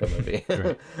America movie.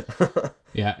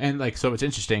 Yeah, and like so what's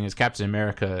interesting is Captain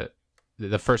America,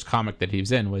 the first comic that he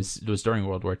was in was during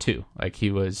World War II. Like he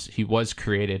was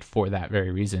created for that very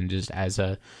reason, just as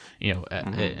an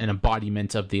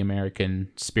embodiment of the American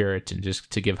spirit, and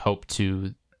just to give hope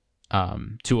to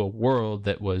a world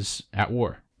that was at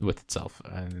war with itself,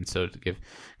 and so to give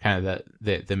kind of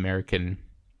the American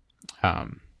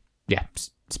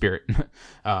spirit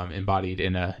embodied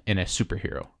in a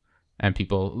superhero. And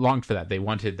people longed for that. They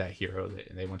wanted that hero.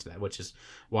 They wanted that, which is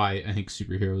why I think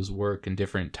superheroes work in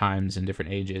different times and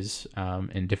different ages,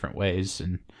 in different ways,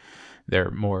 and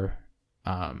they're more,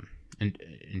 and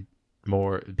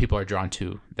more people are drawn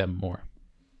to them more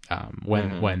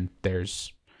when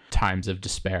there's times of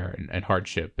despair and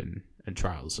hardship and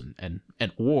trials and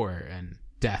war and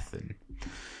death, and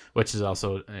which is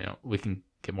also we can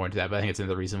get more into that. But I think it's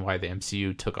another reason why the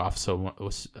MCU took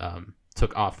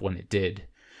off when it did.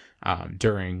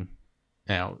 During,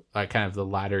 like kind of the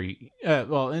latter,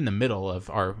 in the middle of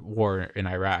our war in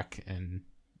Iraq and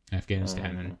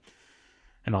Afghanistan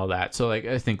and all that. So like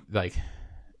I think like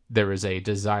there was a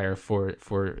desire for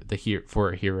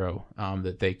a hero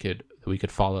that we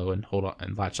could follow and hold on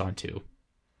and latch onto,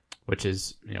 which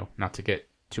is not to get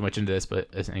too much into this, but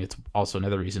I think it's also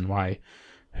another reason why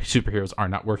superheroes are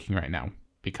not working right now,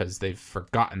 because they've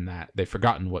forgotten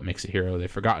what makes a hero.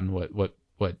 They've forgotten what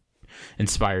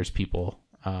inspires people,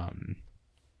 and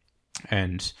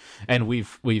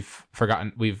we've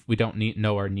forgotten we don't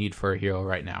know our need for a hero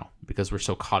right now, because we're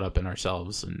so caught up in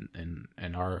ourselves and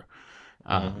our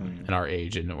in our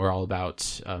age, and we're all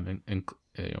about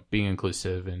being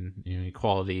inclusive and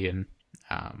equality and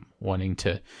wanting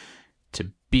to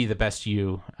be the best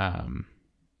you,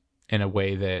 in a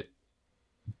way that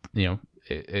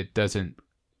it doesn't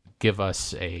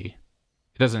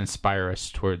inspire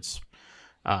us towards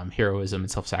heroism and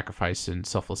self-sacrifice and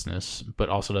selflessness, but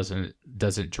also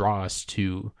doesn't draw us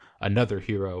to another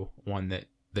hero, one that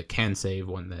can save,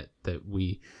 one that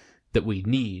we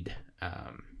need,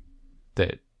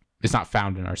 that is not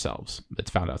found in ourselves,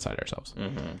 it's found outside ourselves.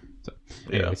 So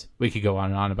anyways, we could go on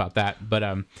and on about that, but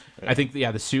I think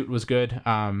the suit was good.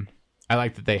 I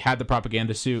like that they had the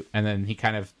propaganda suit, and then he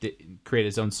kind of created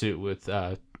his own suit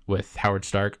with Howard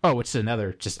Stark. Oh, which is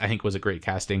another, just I think was a great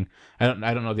casting. I don't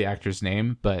know the actor's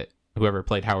name, but whoever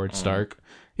played Howard Stark,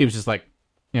 he was just like,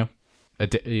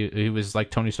 he was like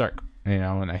Tony Stark,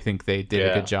 and I think they did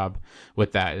a good job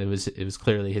with that. It was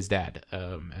clearly his dad,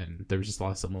 and there was just a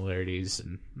lot of similarities,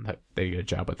 and they did a good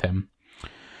job with him.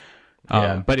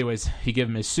 But anyways, he gave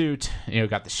him his suit,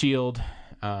 got the shield,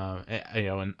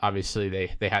 and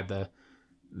obviously they had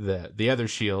the other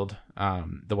shield,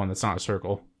 the one that's not a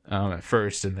circle, at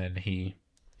first, and then he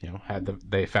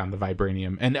they found the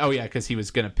vibranium, and because he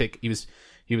was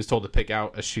told to pick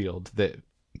out a shield that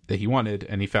he wanted,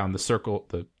 and he found the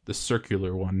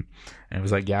circular one, and it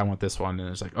was like, I want this one, and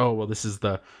it was like, oh well, this is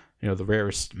the the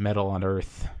rarest metal on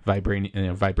Earth,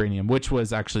 vibranium, which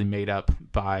was actually made up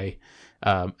by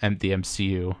the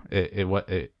MCU.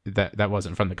 That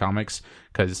wasn't from the comics,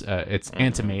 because it's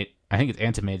antimate. I think it's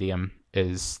antimadium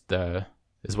is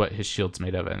what his shield's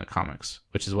made of in the comics,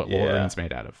 which is what Wolverine's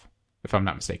made out of, if I'm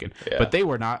not mistaken. But they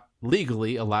were not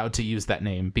legally allowed to use that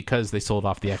name because they sold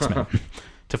off the X-Men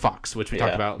to Fox, which we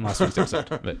talked about in last week's episode.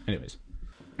 But anyways,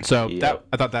 so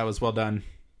I thought that was well done.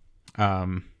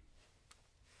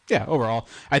 Overall,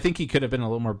 I think he could have been a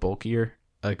little more bulkier.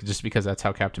 like just because that's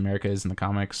how Captain America is in the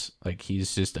comics. Like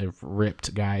he's just a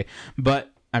ripped guy.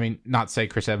 But I mean, not to say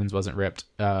Chris Evans wasn't ripped,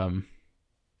 but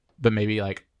maybe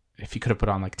like if he could have put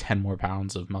on like 10 more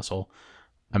pounds of muscle,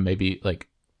 maybe like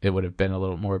it would have been a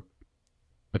little more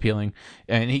appealing.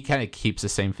 And he kind of keeps the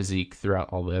same physique throughout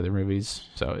all the other movies,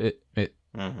 so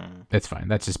it's fine.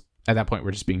 That's just at that point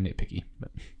we're just being nitpicky.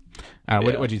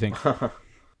 But what do you think?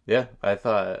 Yeah, I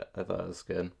thought it was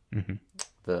good.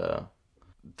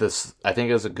 I think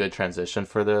it was a good transition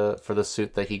for the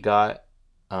suit that he got.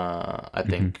 I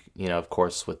think of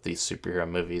course with these superhero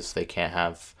movies they can't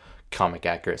have comic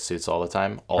accurate suits all the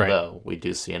time. Although we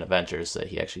do see in Avengers that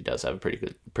he actually does have a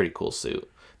pretty cool suit.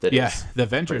 That is the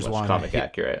Avengers one comic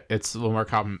accurate. It's a little more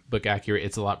comic book accurate.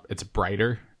 It's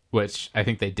brighter, which I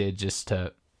think they did just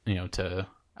to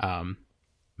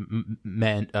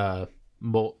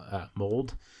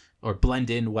mold or blend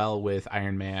in well with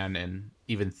Iron Man and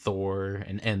even Thor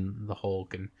and the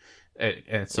Hulk and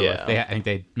so I think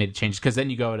they made changes because then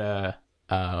you go to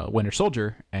Winter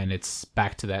Soldier and it's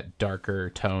back to that darker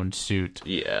toned suit.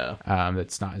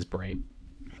 That's not as bright.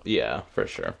 Yeah, for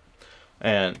sure.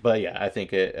 But I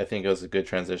think it was a good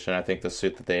transition. I think the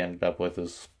suit that they ended up with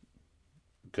was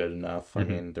good enough. I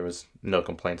mean, there was no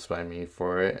complaints by me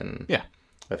for it, and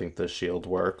I think the shield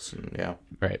works. And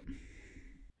right.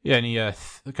 Yeah, any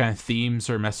kind of themes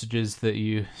or messages that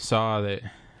you saw that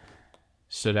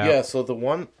stood out? Yeah, so the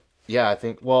one, I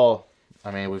think. Well, I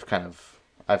mean,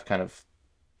 I've kind of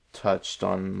touched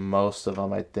on most of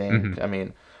them. I think. I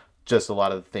mean, just a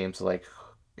lot of the themes like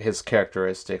his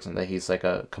characteristics and that he's like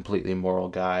a completely moral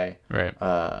guy. Right.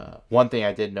 One thing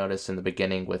I did notice in the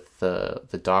beginning with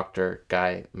the doctor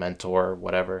guy, mentor,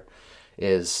 whatever,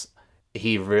 is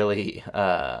he really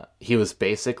he was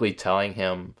basically telling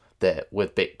him that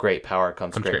with great power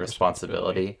comes great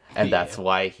responsibility, and that's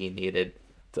why he needed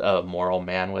a moral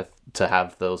man to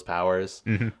have those powers.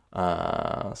 So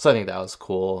I think that was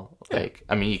cool. Like,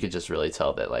 I mean, you could just really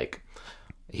tell that like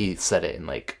he said it in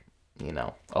like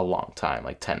a long time,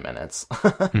 like 10 minutes.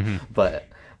 But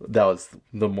that was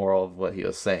the moral of what he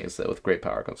was saying, is that with great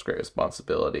power comes great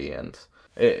responsibility, and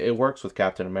it works with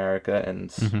Captain America,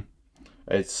 and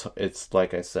it's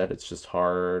like I said, it's just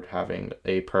hard having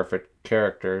a perfect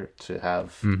character to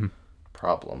have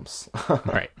problems.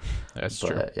 Right. That's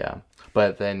true.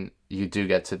 But then you do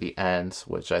get to the end,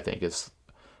 which I think is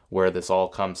where this all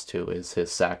comes to, is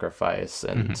his sacrifice,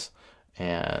 and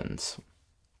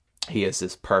he is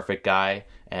this perfect guy,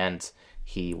 and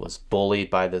he was bullied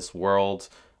by this world.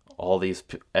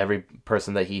 Every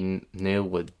person that he knew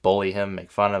would bully him,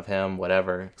 make fun of him,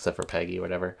 whatever, except for Peggy,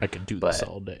 whatever. I could do this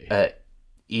all day.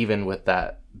 Even with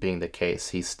that being the case,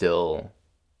 he still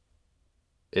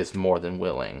is more than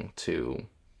willing to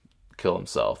kill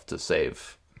himself to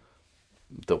save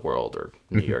the world or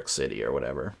New York City or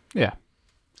whatever. Yeah,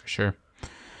 for sure.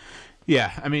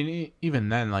 Yeah, I mean, even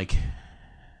then, like,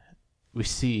 we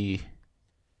see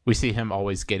him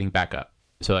always getting back up.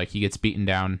 So like he gets beaten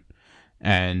down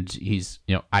and he's,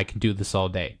 I can do this all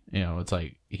day. It's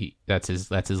like that's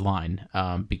his line.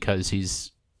 Because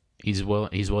he's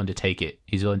willing to take it.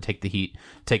 He's willing to take the heat,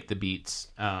 take the beats,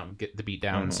 get the beat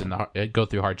downs and go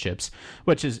through hardships,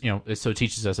 which is, so it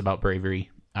teaches us about bravery,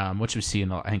 which we see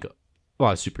in I think a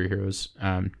lot of superheroes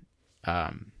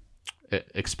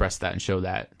express that and show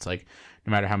that. It's like,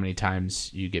 no matter how many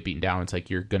times you get beaten down, it's like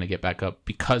you're going to get back up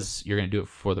because you're going to do it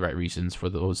for the right reasons, for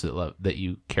those that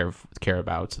you care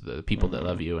about, the people that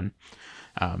love you, and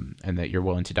that you're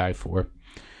willing to die for.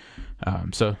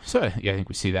 So I think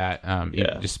we see that.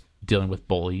 Just dealing with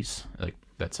bullies, like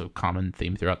that's a common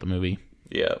theme throughout the movie.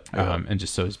 And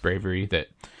just so his bravery that,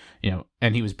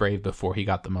 and he was brave before he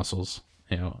got the muscles,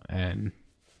 and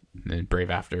then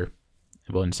brave after,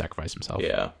 willing to sacrifice himself.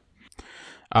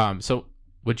 So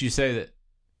would you say that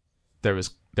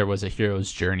there was a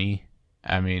hero's journey?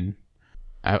 I mean,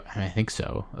 I think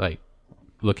so. Like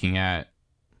looking at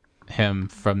him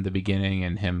from the beginning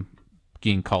and him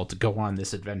being called to go on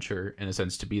this adventure, in a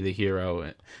sense, to be the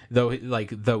hero, though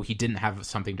he didn't have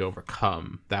something to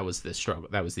overcome. That was the struggle.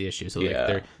 That was the issue. So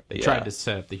they tried to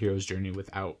set up the hero's journey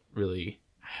without really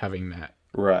having that.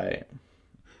 Right.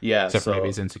 Yeah. Except for maybe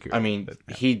he's insecure. I mean,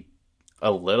 he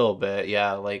a little bit,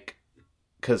 like,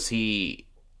 because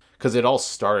it all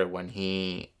started when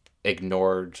he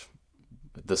ignored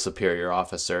the superior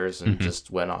officers and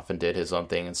just went off and did his own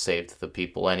thing and saved the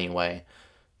people anyway,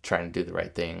 trying to do the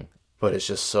right thing. But it's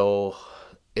just so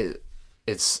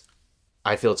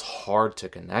I feel it's hard to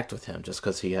connect with him just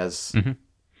because he has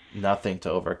nothing to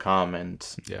overcome, and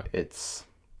it's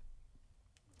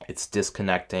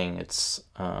disconnecting.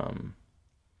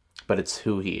 But it's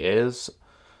who he is.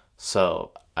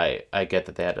 So I get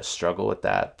that they had to struggle with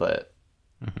that, but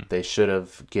they should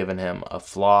have given him a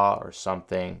flaw or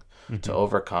something to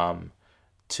overcome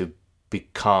to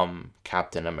become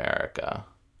Captain America.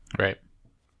 Right.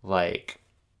 Like,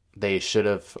 they should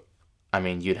have. I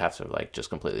mean, you'd have to like just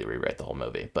completely rewrite the whole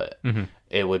movie, but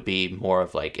it would be more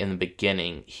of like, in the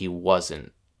beginning he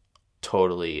wasn't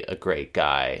totally a great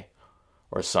guy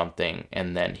or something,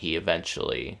 and then he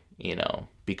eventually, you know,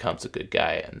 becomes a good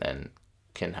guy and then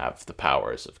can have the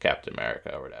powers of Captain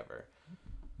America or whatever.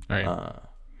 Right.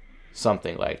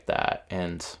 Something like that.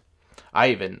 And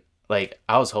I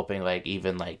was hoping like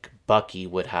even like Bucky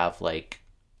would have like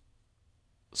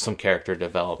some character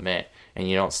development, and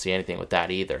you don't see anything with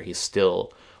that either. He's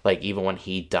still like, even when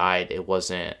he died, it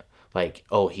wasn't like,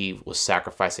 oh, he was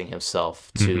sacrificing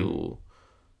himself to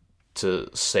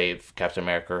save Captain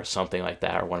America or something like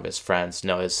that, or one of his friends.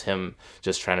 No, it's him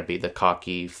just trying to be the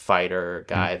cocky fighter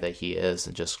guy that he is,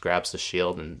 and just grabs the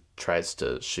shield and tries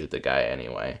to shoot the guy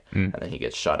anyway, and then he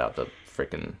gets shot out the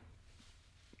freaking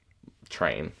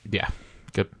train. Yeah,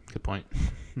 good point.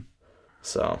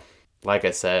 So, like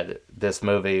I said, this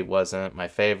movie wasn't my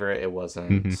favorite. It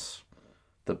wasn't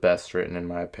the best written in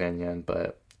my opinion,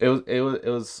 but it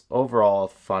was overall a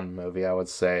fun movie, I would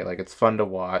say. Like, it's fun to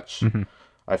watch.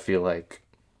 I feel like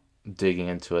digging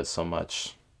into it so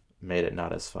much made it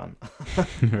not as fun.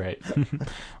 Right.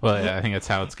 Well, yeah, I think that's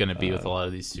how it's going to be with a lot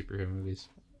of these superhero movies,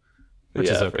 which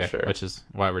is okay. For sure. Which is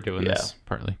why we're doing this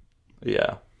partly.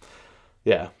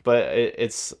 Yeah, but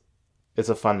it's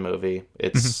a fun movie.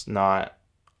 It's not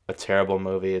a terrible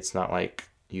movie. It's not like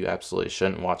you absolutely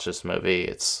shouldn't watch this movie.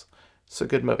 It's a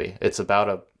good movie. It's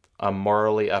about a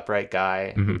morally upright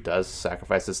guy who does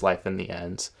sacrifice his life in the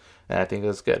end, and I think it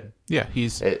was good. Yeah,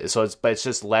 it's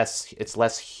just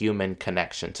less human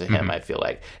connection to him. I feel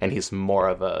like, and he's more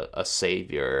of a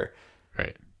savior,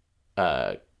 right?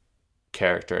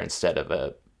 Character instead of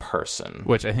a person.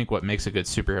 Which I think what makes a good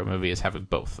superhero movie is having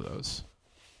both of those.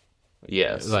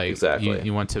 Yes, like, exactly.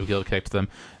 You want to be able to connect to them,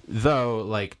 though.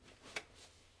 Like,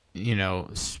 you know,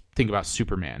 think about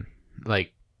Superman.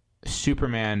 Like,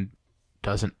 Superman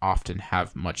doesn't often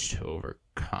have much to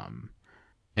overcome,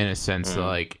 in a sense,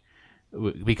 like,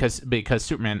 because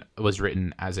Superman was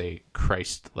written as a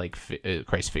Christ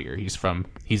figure. He's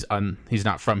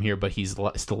not from here, but he's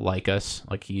still like us.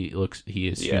 Like, he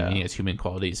is human, he has human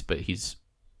qualities, but he's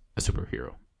a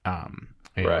superhero.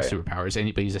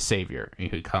 Superpowers, but he's a savior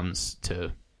who comes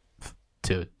to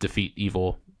defeat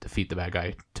evil, defeat the bad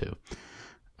guy, to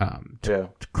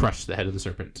crush the head of the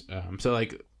serpent.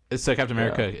 So Captain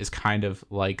America is kind of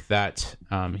like that.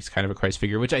 He's kind of a Christ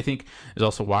figure, which I think is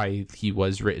also why he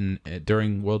was written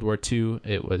during World War II.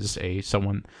 It was a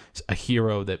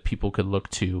hero that people could look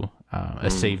to,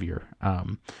 a savior.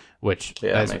 Which,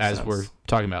 as we're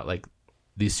talking about, like,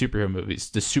 these superhero movies,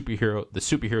 the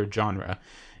superhero genre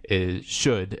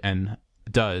should and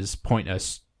does point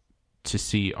us to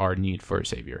see our need for a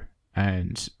savior,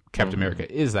 and Captain America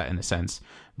is that in a sense,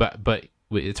 but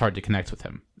it's hard to connect with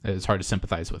him. It's hard to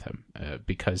sympathize with him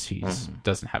because he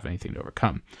doesn't have anything to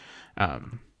overcome.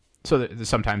 So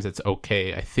sometimes it's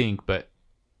okay, I think, but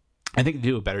I think they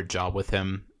do a better job with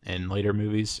him in later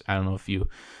movies. I don't know if you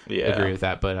agree with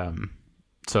that, but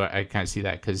so I kind of see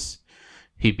that because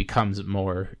he becomes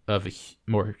more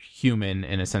human,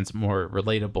 in a sense, more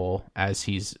relatable as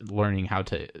he's learning how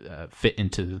to fit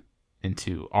into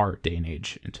our day and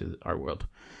age, into our world.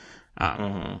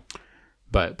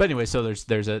 But anyway, so there's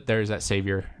that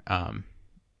savior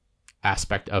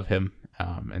aspect of him,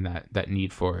 and that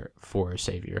need for a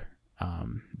savior,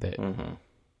 that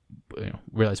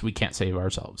realize we can't save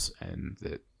ourselves, and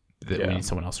that we need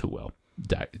someone else who will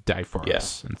die for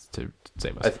us and to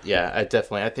save us.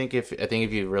 I think if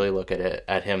you really look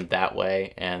at him that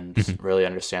way and really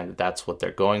understand that that's what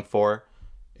they're going for,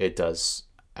 it does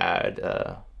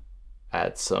add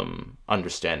some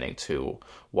understanding to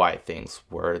why things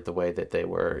were the way that they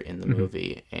were in the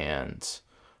movie. And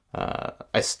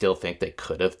I still think they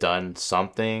could have done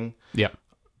something that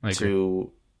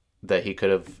they could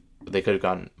have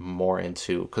gone more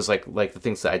into, because like the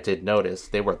things that I did notice,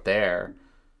 they were there,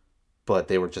 but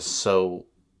they were just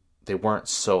they weren't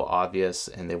so obvious,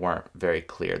 and they weren't very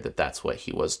clear that that's what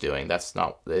he was doing.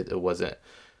 It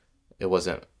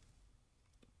wasn't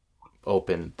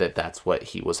open that that's what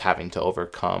he was having to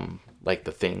overcome, like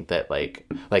the thing that like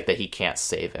that he can't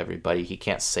save everybody, he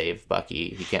can't save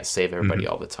Bucky, he can't save everybody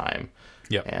all the time.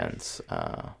 And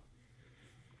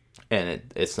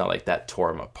it's not like that tore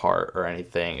him apart or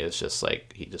anything. It's just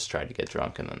like he just tried to get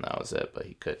drunk and then that was it, but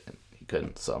he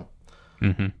couldn't. So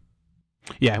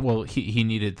well, he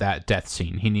needed that death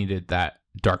scene, he needed that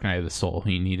dark night of the soul,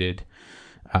 he needed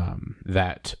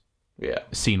that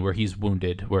scene where he's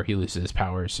wounded, where he loses his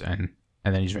powers, and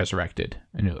then he's resurrected.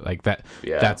 And like that,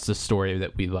 that's the story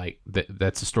that we like.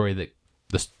 That's the story that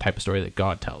this type of story that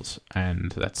God tells,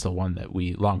 and that's the one that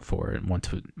we long for and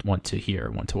want to hear,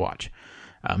 want to watch.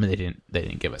 And they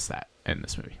didn't give us that in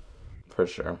this movie. For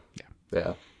sure.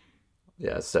 Yeah.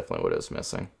 It's definitely what it was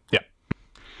missing. Yeah.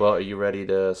 Well, are you ready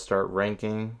to start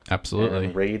ranking? Absolutely.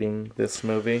 And rating this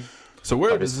movie? So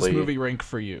where does this movie rank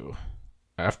for you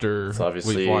after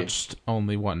we've watched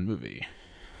only one movie?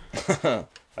 I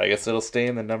guess it'll stay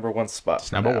in the number one spot.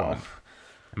 It's number one.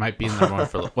 It might be the number one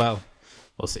for well,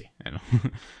 we'll see. I know.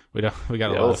 we got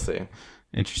a lot of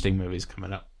interesting movies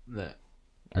coming up that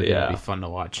are going to be fun to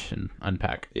watch and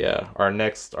unpack. Yeah, our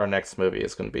next movie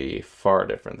is going to be far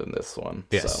different than this one.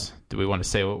 Yes. So. Do we want to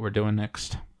say what we're doing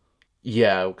next?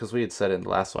 Yeah, because we had said in the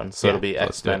last one. So it'll be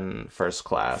X-Men First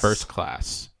Class. First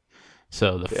Class.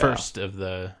 So the first of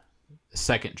the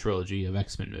second trilogy of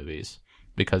X-Men movies,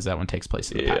 because that one takes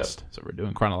place in the past. So we're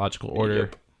doing chronological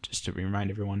order, just to remind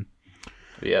everyone.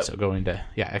 Yeah. So going to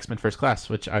X-Men First Class,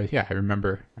 which I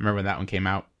remember when that one came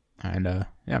out, and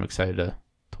I'm excited to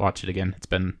watch it again. It's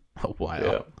been a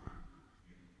while.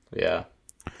 Yeah.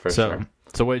 For sure.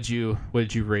 So what did you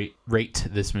rate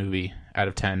this movie out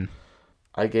of 10?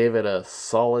 I gave it a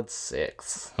solid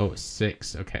 6. Oh,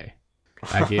 6. Okay.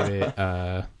 I gave it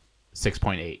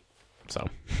 6.8. So.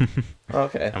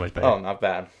 Okay. How much better? Oh, not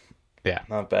bad. Yeah.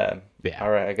 Not bad. Yeah. All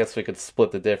right. I guess we could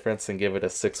split the difference and give it a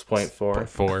 6.4.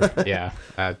 4. Yeah.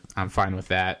 I'm fine with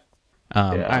that.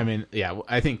 I mean,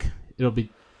 I think it'll be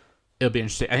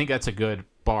interesting. I think that's a good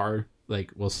bar.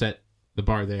 Like, we'll set the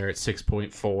bar there at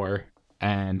 6.4,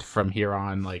 and from here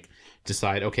on, like,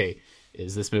 decide, okay,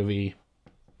 is this movie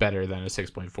better than a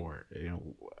 6.4,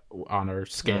 on our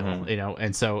scale,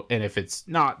 and if it's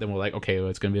not, then we're like, okay, well,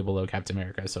 it's going to be below Captain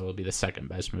America, so it'll be the second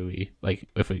best movie, like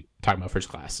if we talk about First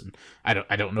Class. And I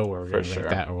don't know where we're going to rate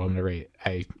that, or what I'm going to rate.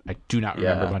 I do not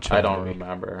remember much of I don't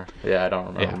remember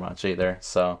much either,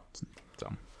 so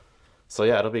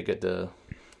yeah, it'll be good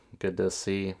to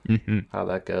see how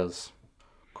that goes.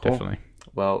 Cool. Definitely.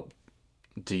 Well,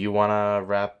 do you want to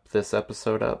wrap this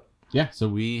episode up? Yeah, so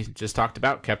we just talked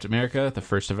about Captain America, the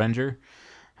first Avenger.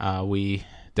 We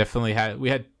definitely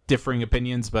had differing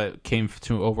opinions, but came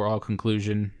to an overall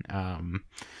conclusion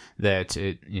that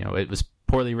it was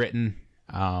poorly written,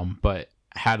 but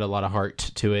had a lot of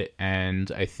heart to it,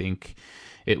 and I think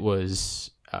it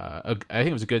was a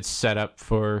good setup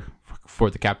for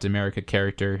the Captain America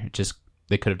character. Just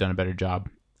they could have done a better job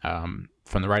from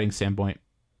the writing standpoint.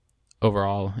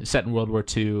 Overall, set in World War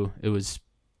II, it was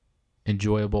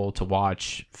enjoyable to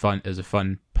watch. Fun. It was a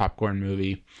fun popcorn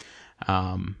movie.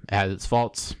 It has its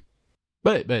faults,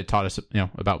 but it taught us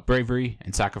about bravery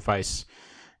and sacrifice,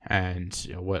 and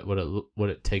what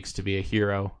it takes to be a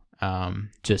hero,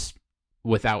 just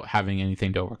without having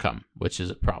anything to overcome, which is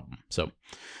a problem. So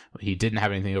he didn't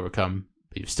have anything to overcome,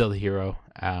 but he was still the hero,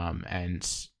 and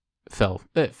fell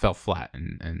flat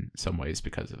in some ways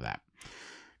because of that.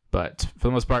 But for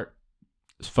the most part,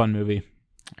 it's a fun movie.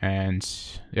 And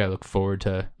look forward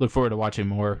to watching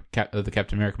more of the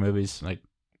Captain America movies, like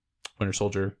Winter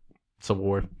Soldier, Civil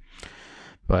War.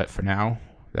 But for now,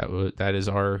 that is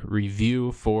our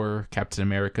review for Captain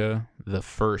America, the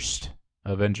first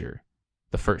Avenger,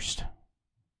 the first,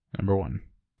 number one,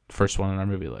 first one on our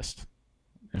movie list,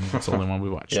 and it's the only one we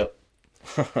watched. Yep.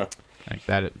 Like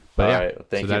that. But all right.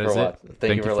 Thank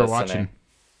you for watching,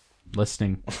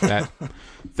 listening.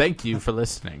 Thank you for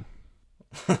listening.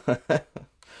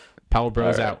 Power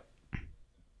Bros out.